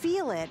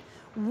feel it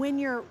when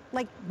you're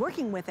like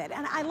working with it.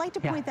 And I like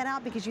to point that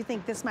out, because you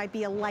think this might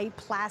be a light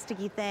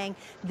plasticky thing.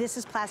 This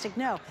is plastic.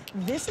 No,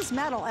 this is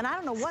metal. And I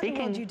don't know what in the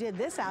world you did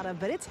this out of,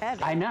 but it's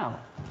heavy. I know.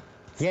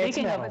 Yeah,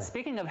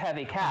 speaking of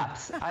heavy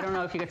caps, I don't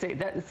know if you could say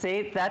that.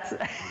 See, that's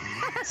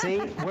see,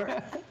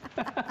 we're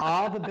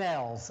all the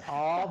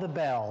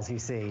bells, you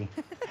see.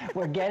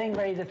 We're getting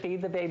ready to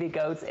feed the baby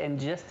goats in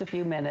just a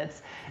few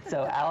minutes.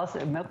 So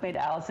Milkmaid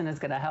Allison is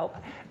going to help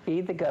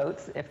feed the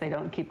goats if they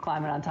don't keep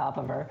climbing on top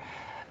of her.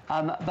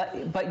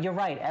 But you're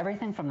right,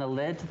 everything from the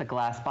lid to the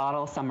glass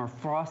bottle, some are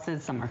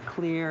frosted, some are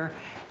clear,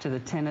 to the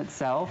tin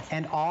itself.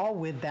 And all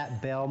with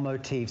that bell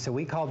motif. So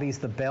we call these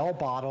the bell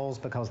bottles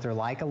because they're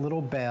like a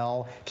little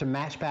bell to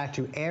match back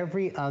to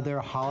every other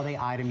holiday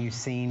item you've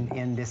seen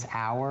in this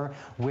hour,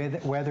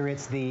 with whether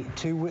it's the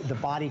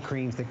body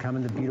creams that come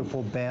in the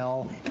beautiful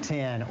bell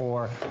tin,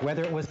 or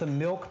whether it was the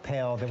milk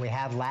pail that we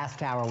had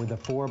last hour with the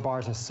 4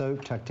 bars of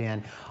soap tucked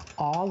in.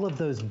 All of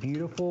those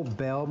beautiful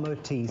bell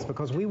motifs,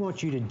 because we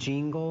want you to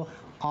jingle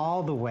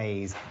all the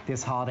ways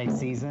this holiday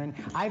season.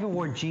 I even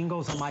wore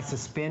jingles on my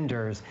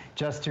suspenders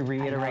just to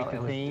reiterate the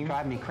theme. It was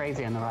driving me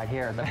crazy on the ride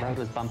here. The road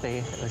was bumpy.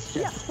 It was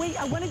just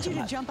wait, I wanted you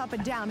to jump up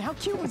and down. How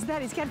cute was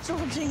that? He's got a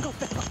little jingle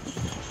bell.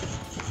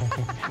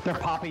 They're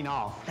popping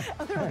off.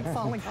 Oh, they're like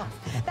falling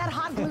off. That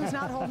hot glue's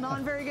not holding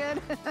on very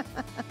good.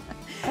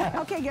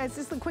 Okay, guys,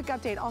 this is a quick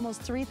update.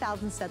 Almost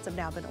 3,000 sets have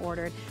now been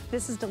ordered.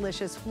 This is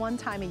delicious, one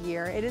time a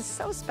year. It is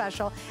so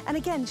special. And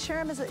again, share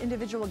them as an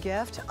individual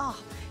gift. Oh,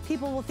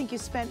 people will think you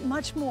spent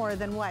much more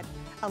than what?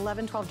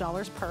 $11,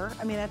 $12 per.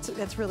 I mean,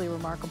 that's really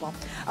remarkable.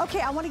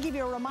 Okay, I want to give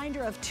you a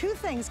reminder of 2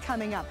 things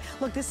coming up.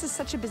 Look, this is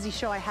such a busy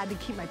show, I had to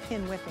keep my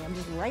pen with me. I'm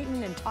just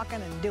writing and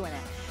talking and doing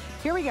it.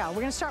 Here we go. We're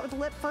going to start with the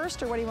lip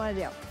first, or what do you want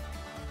to do?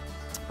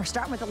 We're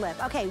starting with the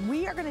lip. Okay,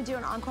 we are going to do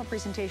an encore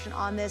presentation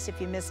on this if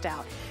you missed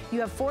out.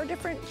 You have 4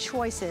 different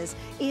choices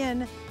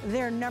in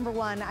their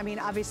 #1, I mean,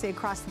 obviously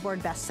across the board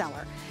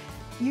bestseller.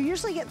 You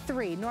usually get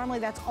 3. Normally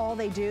that's all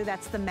they do.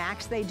 That's the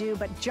max they do.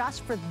 But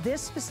just for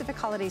this specific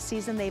holiday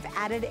season, they've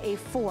added a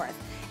 4th.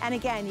 And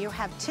again, you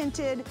have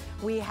tinted,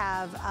 we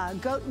have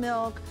goat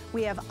milk,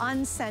 we have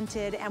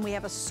unscented, and we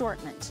have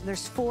assortment.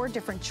 There's 4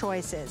 different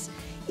choices.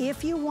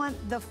 If you want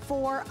the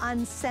 4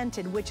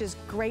 unscented, which is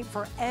great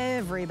for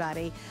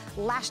everybody,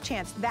 last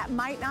chance. That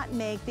might not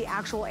make the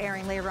actual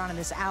airing later on in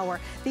this hour.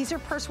 These are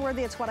purse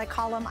worthy, it's what I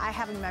call them. I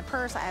have them in my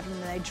purse, I have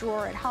them in my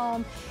drawer at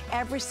home.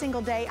 Every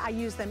single day I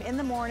use them in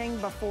the morning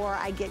before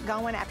I get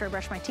going, after I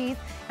brush my teeth,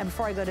 and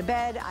before I go to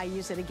bed, I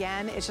use it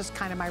again. It's just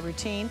kind of my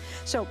routine.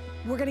 So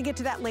we're gonna get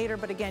to that later,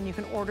 but again, you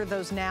can order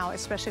those now,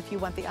 especially if you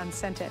want the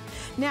unscented.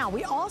 Now,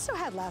 we also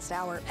had last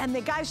hour, and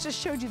the guys just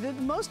showed you the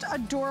most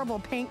adorable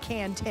paint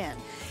can tin.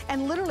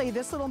 And literally,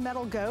 this little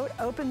metal goat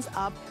opens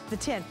up the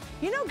tin.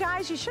 You know,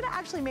 guys, you should have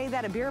actually made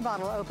that a beer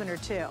bottle opener,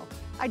 too.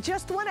 I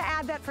just want to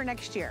add that for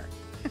next year.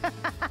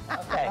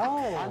 Okay,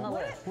 on the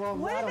list.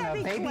 Well, I don't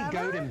know, baby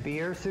goat and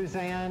beer,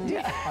 Suzanne?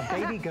 A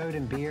baby goat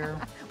and beer?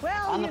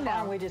 Well, on the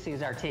farm, we just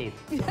use our teeth.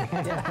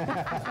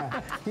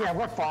 Yeah,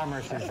 we're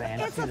farmers, Suzanne.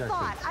 It's a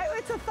thought.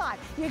 It's a thought.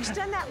 You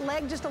extend that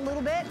leg just a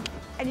little bit,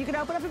 and you can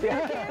open up a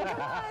beer can.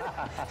 Come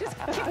on. Just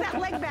kick that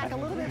leg back a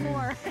little bit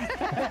more.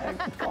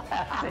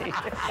 Classy.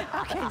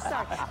 Okay,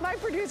 sorry. My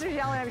producer's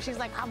yelling at me. She's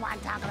like, come on,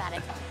 talk about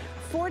it.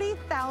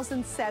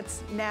 40,000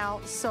 sets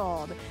now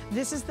sold.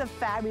 This is the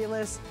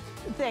fabulous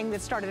thing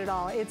that started it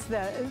all. It's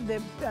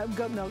the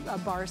goat milk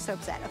bar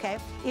soap set, okay?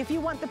 If you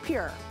want the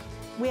pure,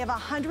 we have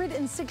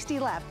 160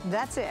 left.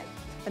 That's it.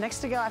 The next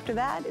to go after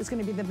that is going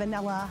to be the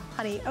vanilla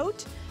honey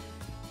oat.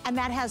 And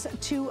that has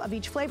 2 of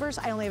each flavors.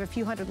 I only have a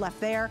few hundred left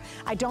there.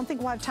 I don't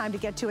think we'll have time to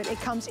get to it. It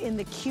comes in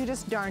the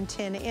cutest darn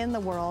tin in the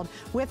world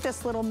with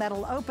this little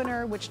metal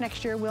opener, which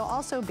next year will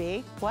also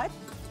be, what?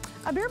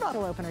 a beer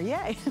bottle opener,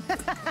 yay.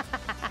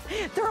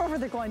 They're over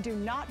there going, do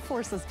not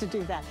force us to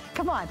do that.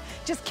 Come on,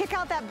 just kick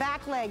out that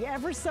back leg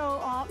ever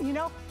so, you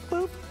know,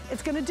 boop,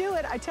 it's gonna do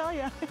it, I tell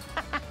you.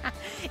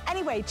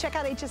 Anyway, check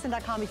out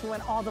hsn.com if you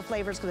want all the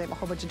flavors because they have a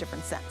whole bunch of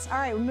different scents. All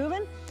right, we're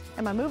moving.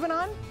 Am I moving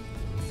on?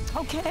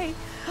 Okay.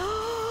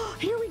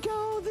 Here we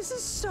go. This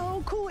is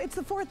so cool. It's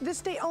the 4th this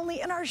day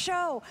only in our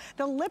show.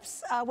 The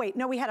lips, wait,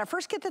 no, we had our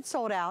first kit that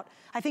sold out.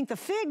 I think the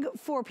Fig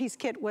 4-piece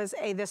kit was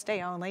a this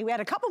day only. We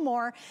had a couple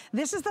more.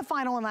 This is the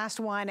final and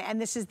last one,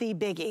 and this is the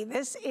biggie.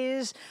 This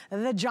is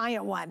the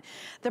giant one.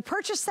 The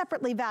purchase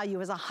separately value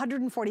is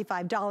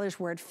 $145.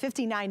 We're at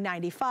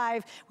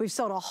 $59.95. We've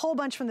sold a whole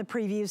bunch from the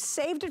previews,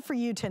 saved it for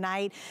you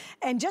tonight.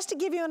 And just to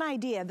give you an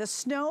idea, the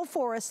Snow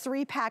Forest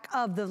 3-pack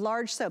of the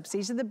large soaps,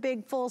 these are the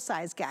big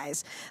full-size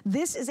guys.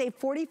 This is a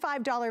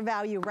 $45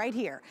 value right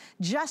here.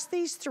 Just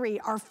these 3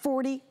 are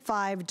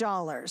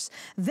 $45.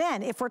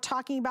 Then, if we're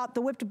talking about the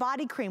whipped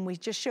body cream, we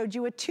just showed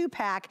you a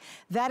 2-pack,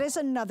 that is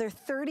another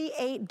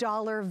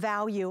 $38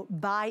 value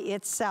by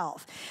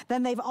itself.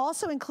 Then they've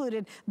also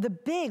included the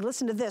big,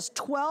 listen to this,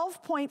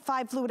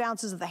 12.5 fluid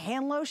ounces of the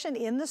hand lotion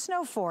in the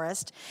Snow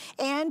Forest,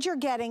 and you're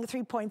getting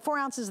 3.4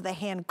 ounces of the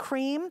hand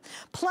cream,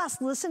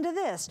 plus, listen to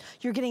this,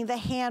 you're getting the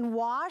hand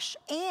wash,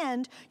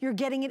 and you're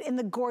getting it in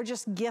the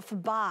gorgeous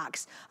gift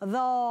box. The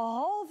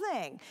whole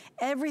thing,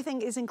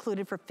 everything is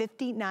included for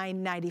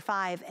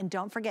 $59.95, and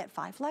don't forget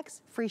 5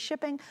 flex, free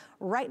shipping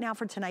right now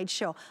for tonight's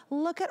show.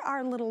 Look at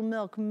our little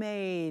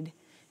milkmaid.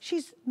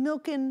 She's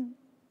milking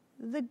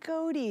the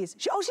goaties.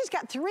 She's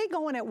got 3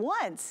 going at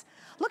once.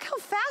 Look how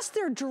fast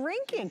they're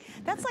drinking.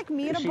 That's like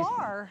me at a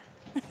bar.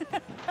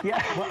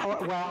 Yeah,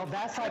 well,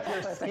 that's like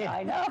your skin.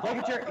 I know. Look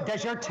at your,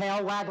 does your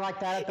tail wag like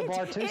that at the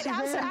bar too,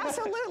 Suzanne?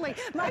 Absolutely.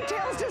 My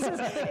tail's just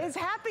as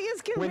happy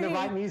as can be. When the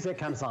right music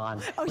comes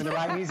on. The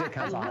right music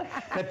comes on.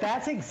 But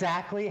that's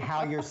exactly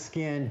how your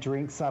skin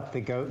drinks up the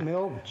goat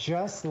milk,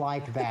 just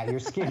like that. Your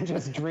skin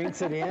just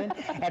drinks it in.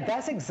 And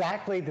that's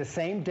exactly the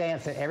same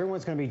dance that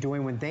everyone's going to be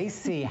doing when they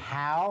see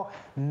how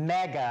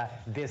mega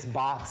this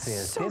box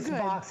is. So this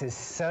box is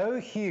so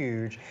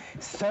huge,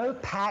 so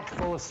packed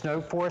full of Snow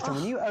Forest, and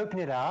when you open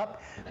it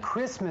up,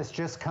 Christmas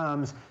just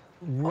comes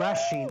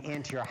rushing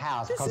into your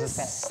house because it's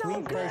that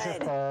sweet kosher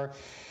fur,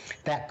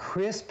 that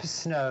crisp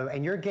snow,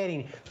 and you're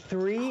getting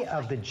 3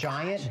 of the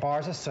giant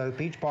bars of soap.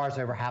 Each bar is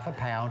over ½ a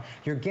pound.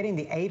 You're getting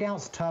the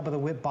 8-ounce tub of the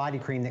whipped body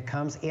cream that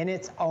comes in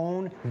its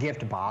own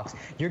gift box.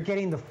 You're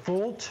getting the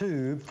full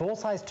tube,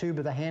 full-size tube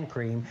of the hand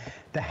cream,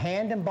 the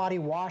hand and body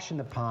wash in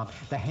the pump,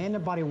 the hand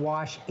and body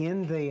wash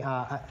in the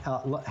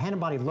hand and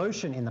body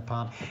lotion in the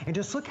pump, and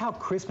just look how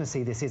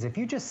Christmassy this is. If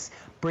you just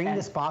bring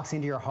this box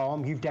into your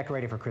home, you've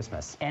decorated for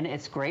Christmas. And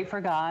it's great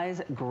for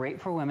guys,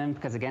 great for women,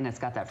 because again, it's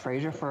got that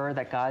Fraser fur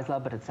that guys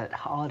love, but it's that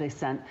holiday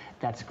scent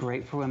that's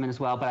great for women as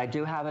well. But I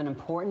do have an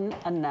important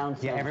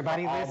announcement. Yeah,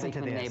 everybody for listen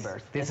to this.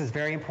 Neighbors. This is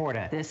very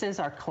important. This is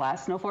our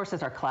Snow Forest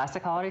is our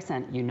classic holiday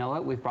scent. You know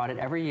it, we've brought it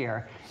every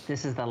year.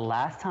 This is the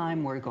last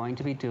time we're going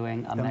to be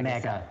doing a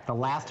mega set. The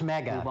last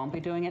mega. We won't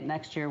be doing it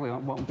next year. We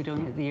won't be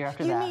doing it the year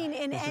after that. You mean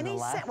in any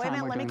scent? Wait a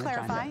minute, let me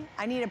clarify.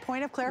 I need a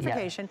point of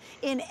clarification.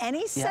 Yeah. In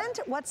any scent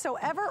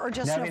whatsoever, or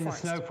just Snow Forest? In the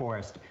Snow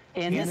Forest.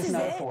 In the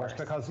Snow Forest,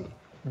 because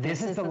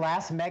this is the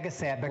last mega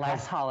set, because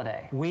last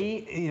holiday.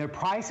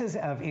 Prices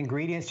of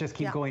ingredients just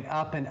keep going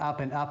up and up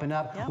and up and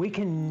up. Yep. We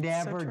can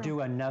never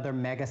do another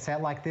mega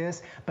set like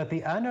this, but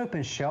the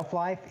unopened shelf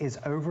life is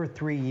over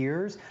 3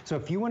 years. So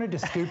if you wanted to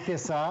scoop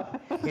this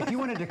up, if you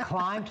wanted to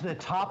climb to the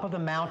top of the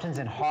mountains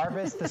and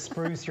harvest the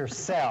spruce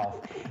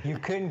yourself, you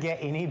couldn't get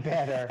any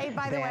better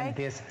than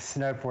this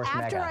Snow Forest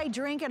mega. After I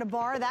drink at a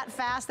bar that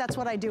fast, that's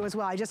what I do as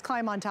well. I just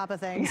climb on top of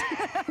things.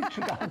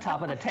 On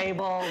top of the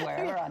table,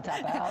 wherever, on top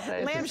of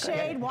houses.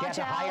 Lampshade. Watch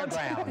out. Higher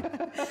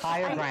ground.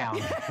 Higher ground.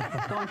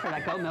 It's going for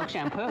that goat milk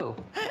shampoo.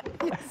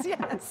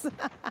 Yes.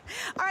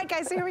 All right,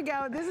 guys, so here we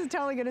go. This is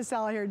totally going to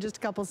sell here in just a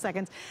couple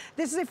seconds.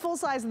 This is a full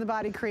size of the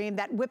body cream,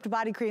 that whipped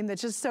body cream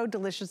that's just so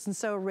delicious and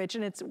so rich,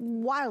 and it's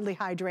wildly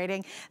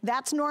hydrating.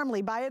 That's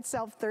normally by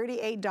itself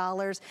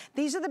 $38.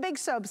 These are the big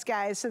soaps,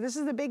 guys. So this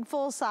is the big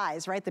full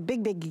size, right? The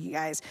big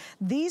guys.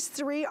 These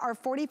 3 are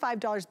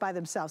 $45 by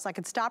themselves. So I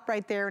could stop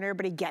right there and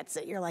everybody gets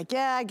it. You're like,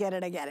 yeah, I get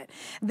it.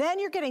 Then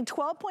you're getting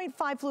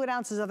 12.5 fluid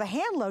ounces of the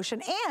hand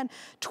lotion and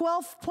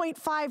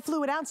 12.5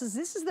 fluid ounces.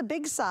 This is the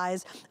big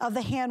size of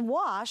the hand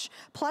wash.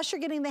 Plus you're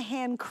getting the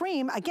hand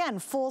cream, again,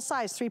 full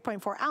size,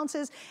 3.4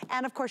 ounces.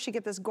 And of course you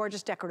get this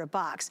gorgeous decorative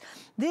box.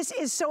 This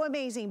is so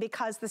amazing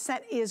because the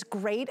scent is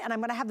great. And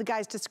I'm gonna have the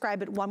guys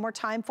describe it one more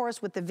time for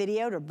us with the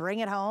video to bring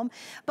it home.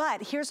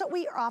 But here's what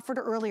we offered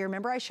earlier.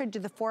 Remember I showed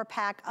you the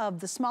 4-pack of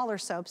the smaller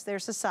soaps.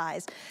 There's the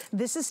size.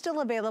 This is still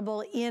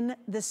available in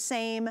the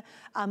same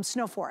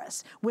Snow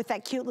Forest with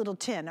that cute little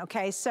tin,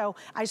 okay? So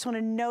I just want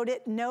to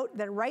note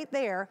that right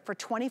there for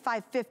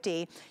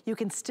 $25.50, you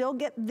can still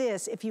get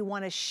this if you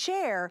want to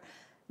share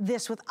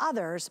this with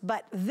others,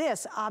 but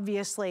this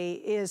obviously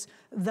is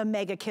the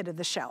mega kit of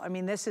the show. I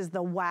mean, this is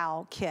the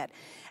wow kit.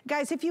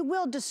 Guys, if you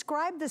will,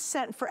 describe the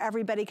scent for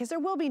everybody, because there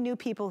will be new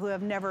people who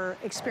have never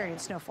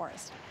experienced Snow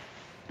Forest.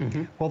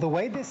 Well, the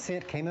way this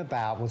scent came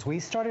about was we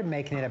started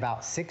making it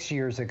about 6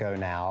 years ago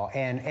now,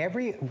 and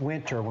every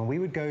winter when we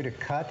would go to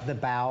cut the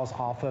boughs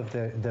off of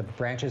the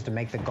branches to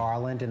make the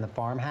garland in the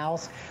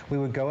farmhouse, we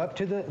would go up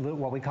to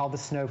what we call the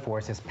snow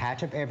forest, this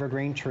patch of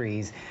evergreen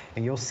trees,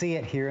 and you'll see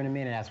it here in a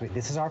minute.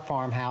 This is our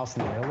farmhouse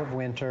in the middle of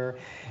winter,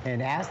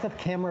 and as the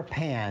camera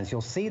pans,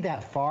 you'll see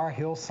that far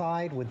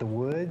hillside with the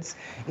woods.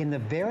 In the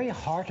very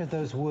heart of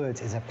those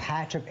woods is a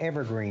patch of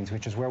evergreens,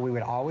 which is where we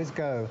would always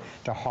go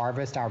to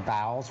harvest our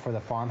boughs for the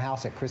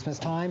farmhouse at Christmas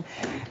time.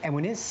 And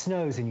when it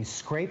snows and you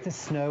scrape the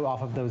snow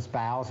off of those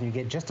boughs and you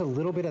get just a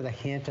little bit of the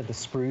hint of the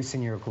spruce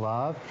in your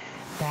glove,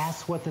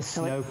 that's what the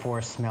snow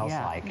forest smells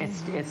like.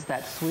 It's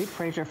that sweet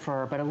Fraser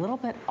fir, but a little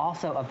bit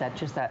also of that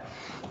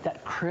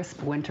that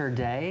crisp winter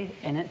day,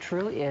 and it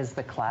truly is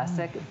the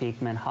classic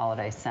Beekman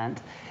holiday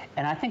scent.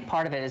 And I think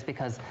part of it is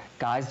because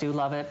guys do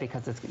love it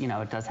because it's, you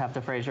know, it does have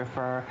the Fraser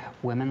fir.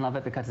 Women love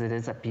it because it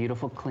is a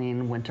beautiful,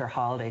 clean winter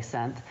holiday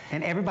scent.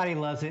 And everybody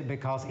loves it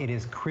because it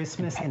is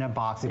Christmas in a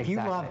box. If you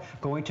love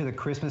going to the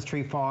Christmas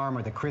tree farm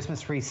or the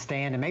Christmas tree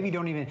stand, and maybe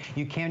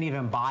you can't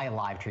even buy a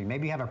live tree.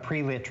 Maybe you have a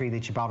pre-lit tree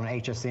that you bought on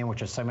HSN,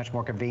 which is so much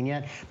more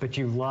convenient, but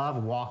you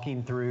love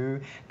walking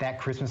through that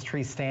Christmas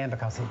tree stand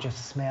because it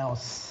just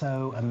smells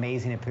so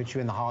amazing. It puts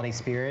you in the holiday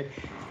spirit.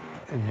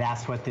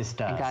 That's what this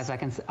does. And guys,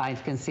 I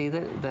can see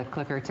the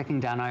clicker ticking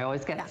down. I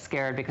always get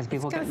scared because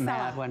people get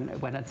mad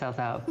when it sells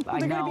out. I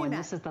know, and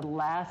this is the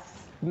last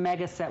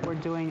mega set we're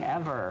doing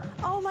ever.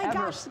 Oh my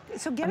gosh!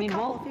 So get a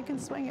couple if you can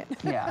swing it.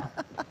 Yeah,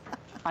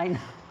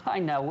 I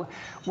know.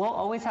 We'll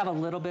always have a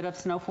little bit of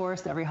snow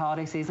forest every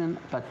holiday season,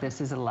 but this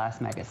is the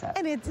last mega set.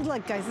 And it's,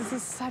 look guys, this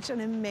is such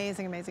an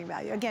amazing, amazing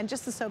value. Again,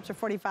 just the soaps are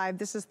 45.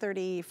 This is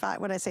 35,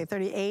 what did I say,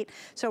 38.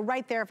 So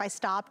right there, if I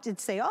stopped, it'd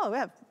say, oh,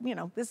 yeah, you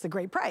know, this is a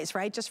great price,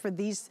 right? Just for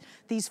these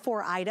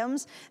 4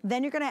 items.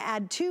 Then you're gonna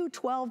add 2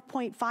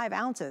 12.5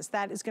 ounces.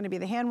 That is gonna be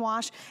the hand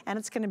wash, and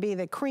it's gonna be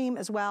the cream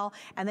as well.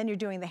 And then you're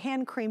doing the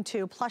hand cream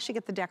too, plus you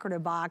get the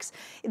decorative box.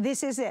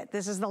 This is it.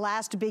 This is the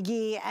last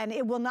biggie, and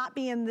it will not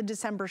be in the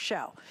December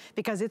show,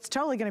 because it's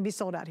totally gonna be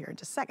sold out here in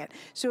just a second.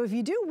 So if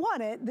you do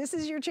want it, this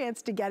is your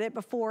chance to get it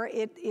before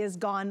it is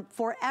gone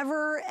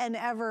forever and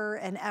ever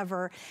and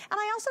ever. And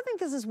I also think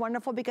this is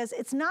wonderful because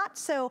it's not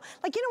so,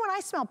 like, you know, when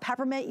I smell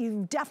peppermint,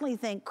 you definitely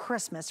think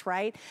Christmas,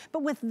 right?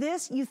 But with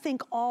this, you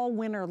think all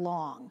winter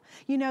long,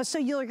 you know, so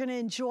you're gonna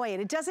enjoy it.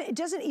 It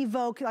doesn't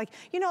evoke, like,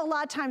 you know, a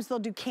lot of times they'll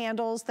do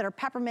candles that are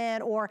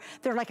peppermint or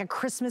they're like a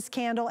Christmas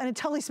candle and it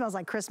totally smells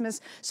like Christmas.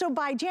 So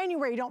by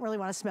January, you don't really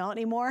wanna smell it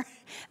anymore.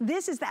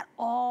 This is that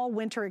all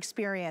winter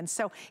experience.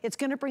 So it's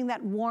gonna bring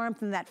that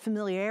warmth and that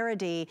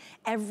familiarity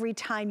every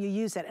time you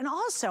use it. And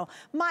also,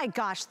 my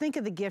gosh, think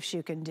of the gifts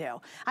you can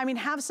do. I mean,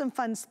 have some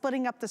fun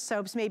splitting up the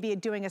soaps, maybe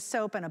doing a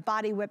soap and a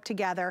body whip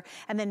together,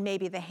 and then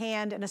maybe the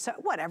hand and a soap,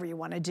 whatever you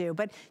wanna do.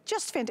 But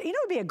just fantastic. You know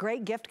what would be a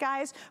great gift,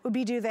 guys? Would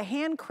be do the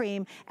hand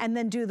cream and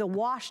then do the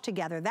wash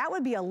together. That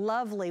would be a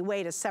lovely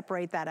way to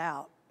separate that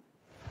out.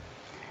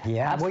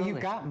 Yeah, well,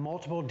 you've got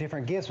multiple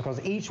different gifts because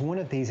each one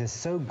of these is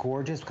so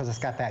gorgeous because it's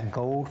got that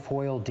gold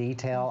foil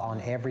detail on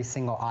every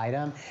single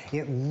item.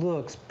 It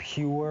looks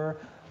pure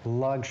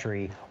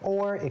luxury.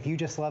 Or if you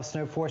just love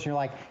snow forest and you're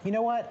like, you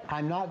know what,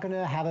 I'm not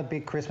gonna have a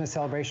big Christmas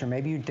celebration, or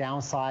maybe you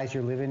downsize,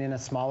 you're living in a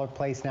smaller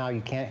place now, you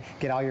can't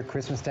get all your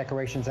Christmas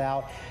decorations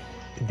out.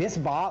 This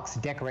box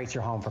decorates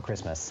your home for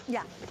Christmas.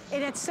 Yeah,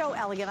 and it's so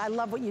elegant. I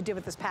love what you did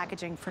with this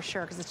packaging for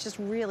sure, because it's just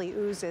really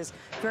oozes,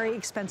 very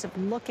expensive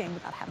looking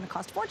without having to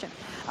cost a fortune.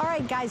 All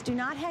right, guys, do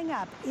not hang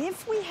up.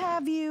 If we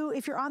have you,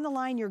 if you're on the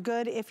line, you're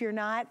good. If you're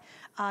not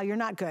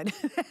good.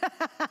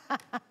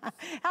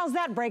 How's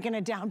that breaking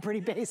it down pretty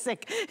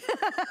basic?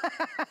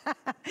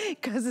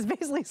 Because it's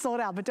basically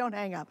sold out, but don't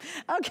hang up.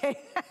 Okay.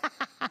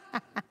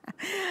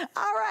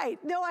 All right,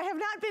 no, I have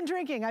not been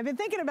drinking. I've been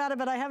thinking about it,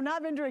 but I have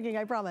not been drinking,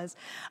 I promise.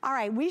 All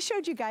right, we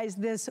showed you guys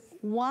this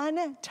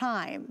one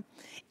time,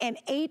 and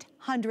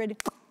 800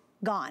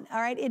 gone. All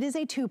right, it is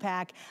a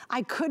 2-pack.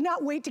 I could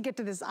not wait to get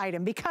to this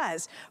item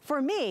because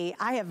for me,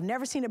 I have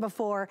never seen it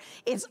before.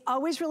 It's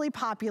always really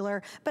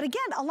popular. But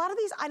again, a lot of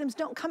these items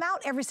don't come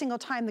out every single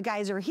time the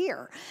guys are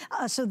here.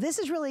 So this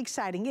is really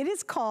exciting. It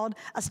is called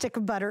a stick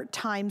of butter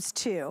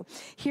 ×2.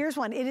 Here's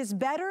one. It is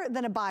better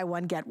than a buy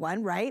one, get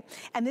one, right?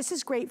 And this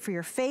is great for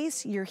your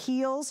face, your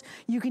heels.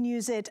 You can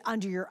use it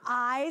under your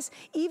eyes.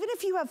 Even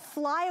if you have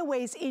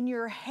flyaways in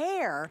your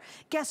hair,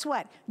 guess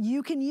what?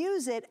 You can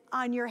use it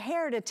on your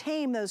hair to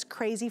tame those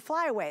crazy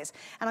flyaways.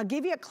 And I'll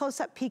give you a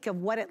close-up peek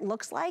of what it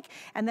looks like,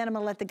 and then I'm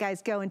gonna let the guys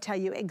go and tell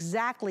you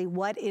exactly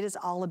what it is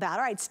all about.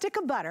 All right, stick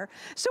of butter.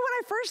 So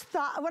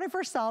when I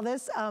first saw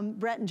this,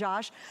 Brett and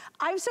Josh,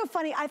 I'm so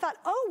funny, I thought,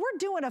 oh, we're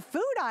doing a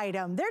food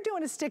item. They're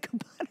doing a stick of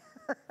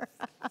butter.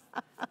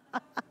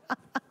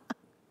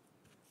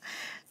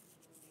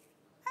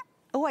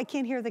 Oh, I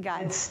can't hear the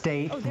guys.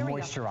 State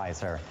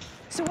moisturizer.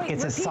 So wait,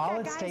 it's repeat a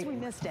solid that, guys, state. we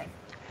missed it.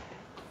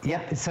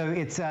 Yeah, so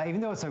it's,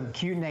 even though it's a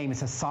cute name,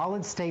 it's a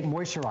solid state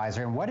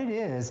moisturizer. And what it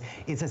is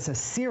it's a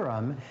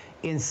serum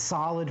in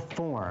solid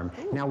form.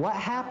 Now what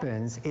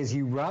happens is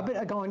you rub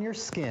it on your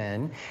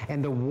skin,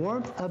 and the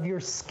warmth of your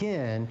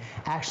skin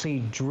actually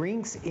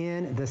drinks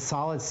in the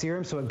solid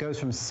serum, so it goes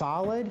from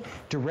solid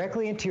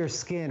directly into your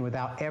skin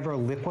without ever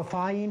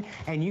liquefying,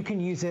 and you can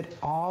use it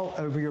all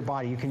over your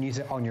body. You can use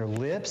it on your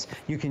lips,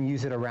 you can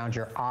use it around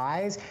your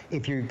eyes.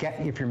 If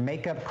your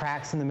makeup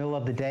cracks in the middle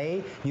of the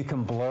day, you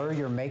can blur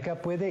your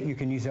makeup with it. You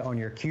can use it on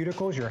your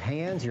cuticles, your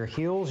hands, your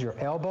heels, your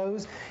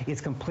elbows.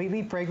 It's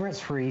completely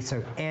fragrance-free,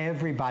 so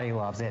everybody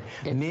loves it.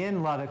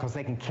 Men love it because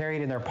they can carry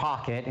it in their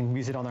pocket and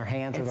use it on their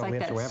hands or their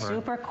lips or wherever. It's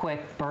like that super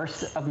quick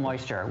burst of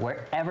moisture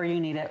wherever you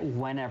need it,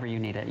 whenever you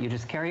need it. You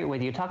just carry it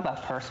with you. Talk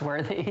about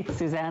purse-worthy,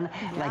 Suzanne.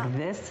 Yeah. Like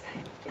this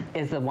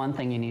is the one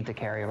thing you need to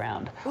carry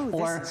around. Ooh,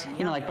 or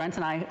you know, like Brent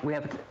and I, we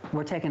have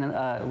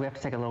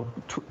to take a little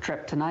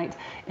trip tonight.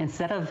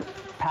 Instead of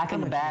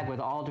packing the bag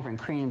with all different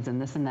creams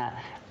and this and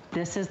that,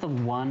 this is the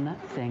one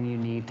thing you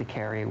need to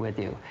carry with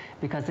you,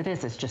 because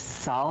it's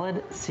just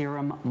solid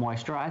serum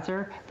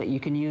moisturizer that you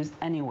can use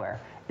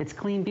anywhere. It's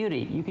clean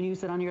beauty. You can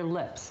use it on your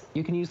lips.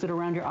 You can use it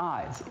around your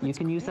eyes. You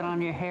can use it on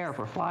your hair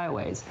for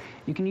flyaways.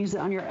 You can use it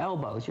on your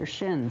elbows, your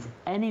shins,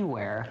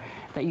 anywhere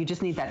that you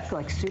just need that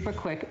like super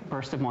quick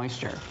burst of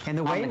moisture. And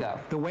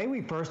the way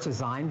we first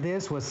designed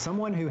this was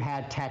someone who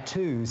had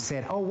tattoos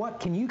said, oh,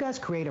 can you guys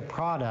create a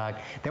product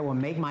that will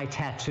make my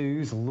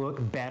tattoos look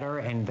better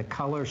and the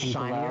colors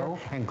shinier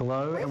and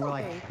glow? Really? And we're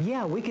like,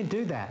 yeah, we can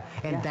do that.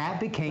 And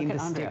that became the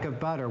stick of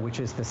butter, which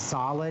is the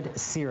solid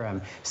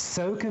serum.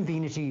 So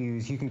convenient to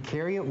use. You can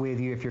carry it with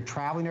you if you're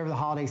traveling over the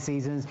holiday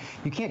seasons.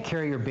 You can't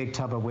carry your big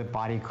tub of whipped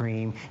body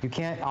cream. You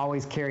can't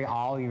always carry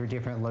all your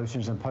different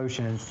lotions and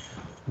potions.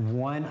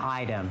 One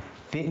item,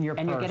 fit in your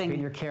purse, fit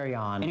in your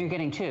carry-on. And you're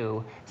getting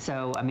two,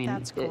 so I mean,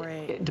 that's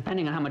great.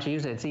 Depending on how much you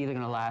use it, it's either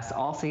going to last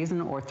all season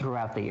or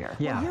throughout the year.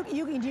 Yeah. Well,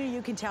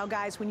 you can tell,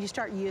 guys, when you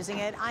start using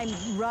it, I'm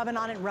rubbing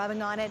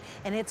on it,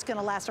 and it's going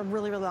to last a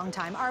really, really long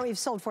time. All right, we've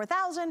sold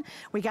 4,000.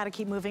 We got to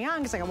keep moving on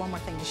because I got one more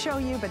thing to show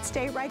you, but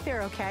stay right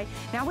there, okay?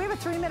 Now, we have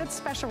a 3-minute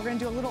special. We're going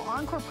to do a little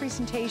encore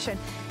presentation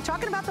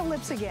talking about the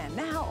lips again.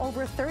 Now,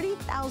 over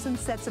 30,000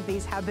 sets of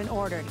these have been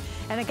ordered,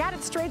 and I got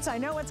it straight, so I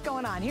know what's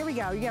going on. Here we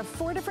go. You have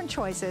 4 different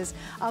choices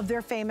of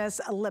their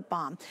famous lip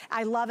balm.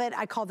 I love it.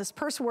 I call this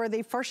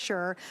purse-worthy for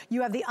sure.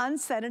 You have the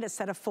unscented, a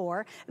set of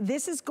 4.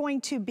 This is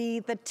going to be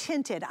the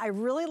tinted. I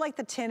really like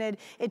the tinted.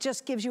 It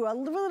just gives you a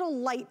little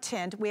light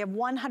tint. We have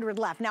 100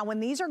 left. Now,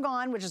 when these are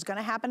gone, which is going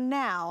to happen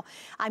now,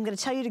 I'm going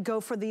to tell you to go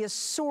for the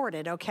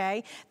assorted,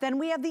 okay? Then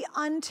we have the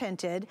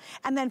untinted,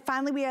 and then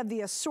finally we have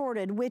the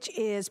assorted, which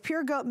is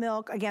pure goat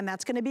milk. Again,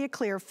 that's going to be a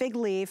clear fig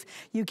leaf.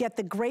 You get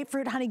the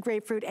grapefruit, honey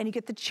grapefruit, and you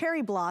get the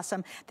cherry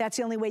blossom. That's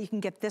the only way you can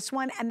get this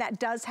one, and that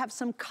does have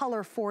some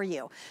color for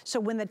you. So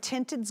when the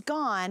tinted's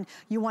gone,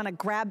 you want to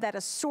grab that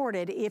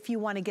assorted if you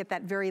want to get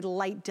that very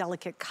light,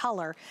 delicate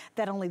color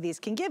that only these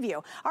can give you.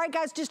 All right,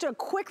 guys, just a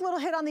quick little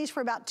hit on these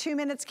for about 2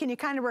 minutes. Can you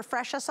kind of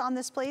refresh us on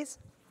this, please?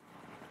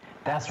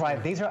 That's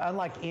right. These are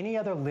unlike any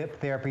other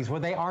lip therapies. Well,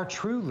 they are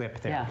true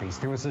lip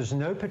therapies. Yeah. There's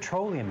no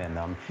petroleum in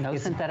them. No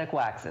synthetic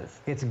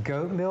waxes. It's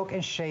goat milk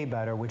and shea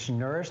butter, which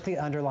nourish the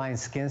underlying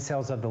skin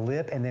cells of the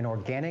lip, and then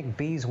organic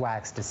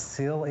beeswax to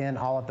seal in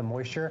all of the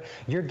moisture.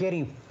 You're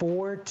getting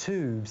 4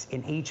 tubes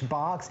in each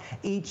box.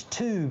 Each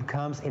tube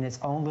comes in its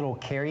own little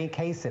carrying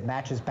case that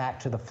matches back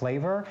to the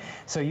flavor.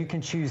 So you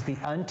can choose the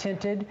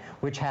untinted,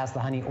 which has the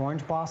honey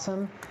orange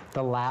blossom,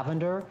 the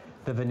lavender,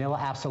 the vanilla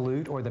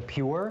absolute, or the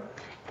pure.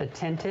 The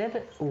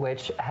tinted,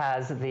 which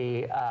has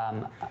the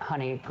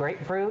honey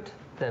grapefruit,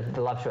 the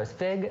voluptuous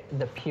fig,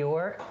 the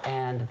pure,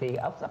 and the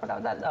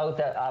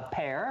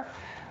pear,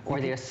 or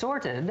the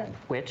assorted,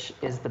 which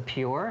is the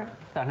pure,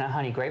 the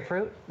honey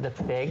grapefruit, the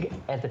fig,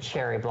 and the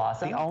cherry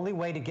blossom. The only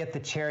way to get the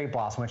cherry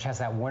blossom, which has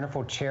that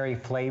wonderful cherry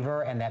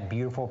flavor and that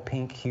beautiful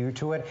pink hue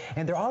to it,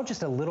 and they're all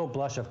just a little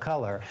blush of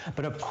color.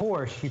 But of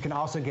course, you can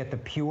also get the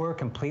pure,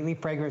 completely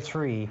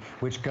fragrance-free,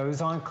 which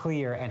goes on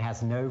clear and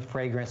has no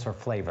fragrance or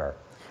flavor.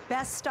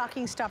 Best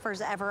stocking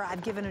stuffers ever.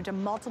 I've given them to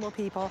multiple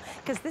people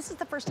because this is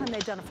the first time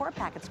they've done a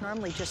 4-pack. It's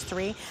normally just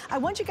 3. I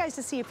want you guys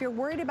to see if you're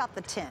worried about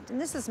the tint, and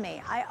this is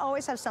me. I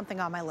always have something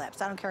on my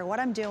lips. I don't care what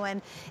I'm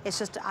doing. It's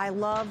just I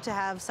love to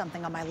have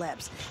something on my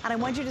lips. And I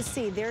want you to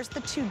see there's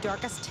the 2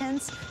 darkest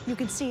tints. You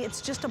can see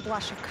it's just a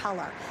blush of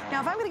color.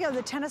 Now, if I'm going to go to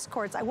the tennis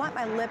courts, I want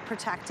my lip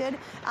protected.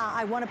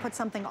 I want to put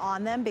something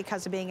on them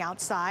because of being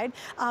outside,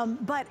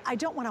 but I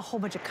don't want a whole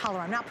bunch of color.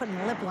 I'm not putting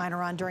a lip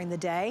liner on during the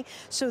day.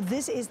 So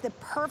this is the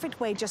perfect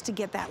way just to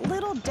get that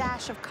little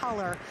dash of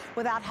color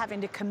without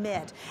having to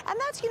commit. And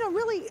that's, you know,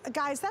 really,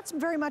 guys, that's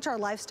very much our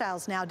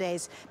lifestyles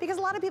nowadays, because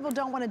a lot of people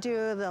don't want to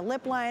do the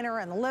lip liner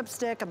and the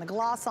lipstick and the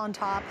gloss on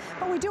top,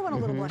 but we do want a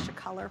little blush of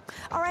color.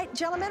 All right,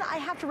 gentlemen, I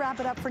have to wrap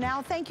it up for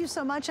now. Thank you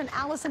so much. And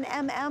Allison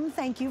MM,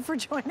 thank you for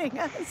joining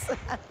us.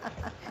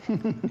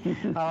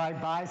 All right,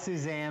 bye,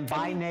 Suzanne.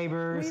 Bye,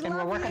 neighbors. And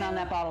we're working on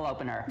that bottle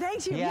opener.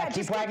 Thank you. Yeah,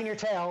 keep wagging your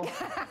tail.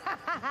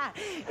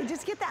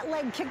 Just get that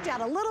leg kicked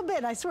out a little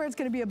bit. I swear it's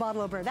going to be a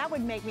bottle opener. That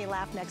would make me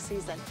laugh next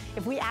season.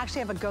 If we actually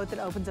have a goat that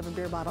opens up a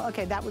beer bottle.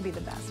 Okay, that would be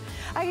the best.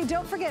 Okay,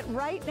 don't forget,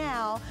 right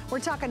now, we're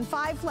talking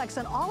 5 flex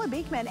on all of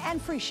Beekman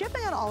and free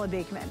shipping on all of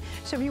Beekman.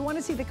 So if you want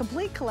to see the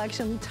complete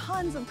collection,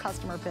 tons of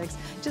customer picks,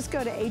 just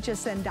go to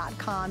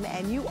hsn.com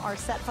and you are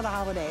set for the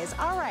holidays.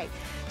 All right,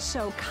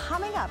 so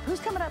coming up, who's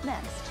coming up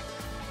next?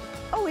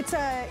 Oh, it's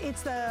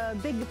the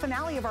big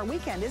finale of our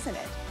weekend, isn't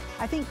it?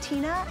 I think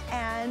Tina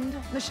and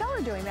Michelle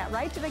are doing that,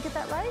 right? Did I get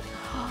that right?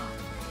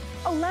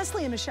 Oh,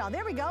 Leslie and Michelle,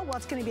 there we go. Well,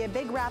 it's going to be a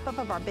big wrap-up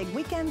of our big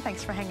weekend.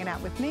 Thanks for hanging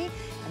out with me,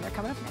 and they're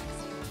coming up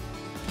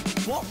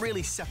next. What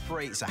really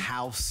separates a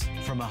house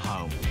from a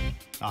home?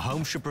 A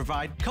home should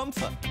provide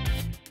comfort,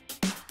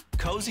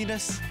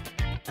 coziness,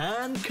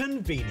 and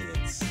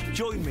convenience.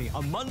 Join me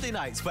on Monday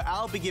nights where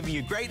I'll be giving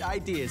you great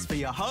ideas for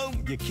your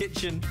home, your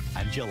kitchen,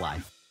 and your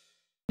life.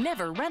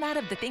 Never run out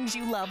of the things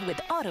you love with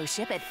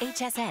AutoShip at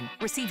HSN.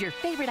 Receive your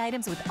favorite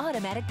items with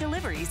automatic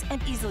deliveries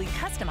and easily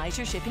customize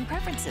your shipping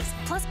preferences.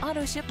 Plus,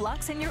 AutoShip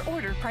locks in your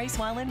order price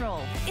while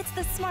enrolled. It's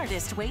the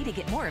smartest way to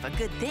get more of a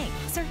good thing.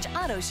 Search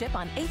AutoShip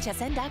on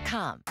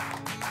hsn.com.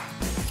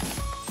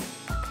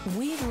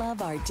 We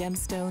love our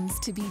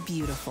gemstones to be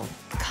beautiful,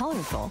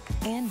 colorful,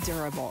 and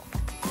durable.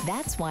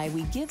 That's why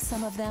we give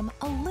some of them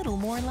a little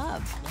more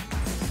love.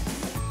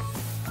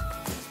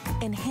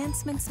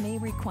 Enhancements may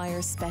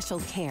require special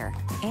care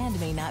and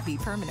may not be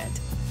permanent,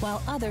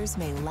 while others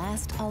may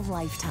last a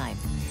lifetime.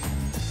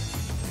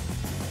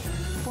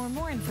 For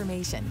more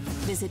information,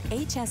 visit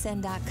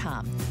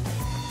hsn.com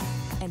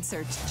and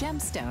search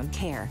Gemstone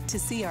Care to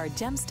see our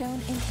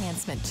gemstone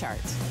enhancement chart.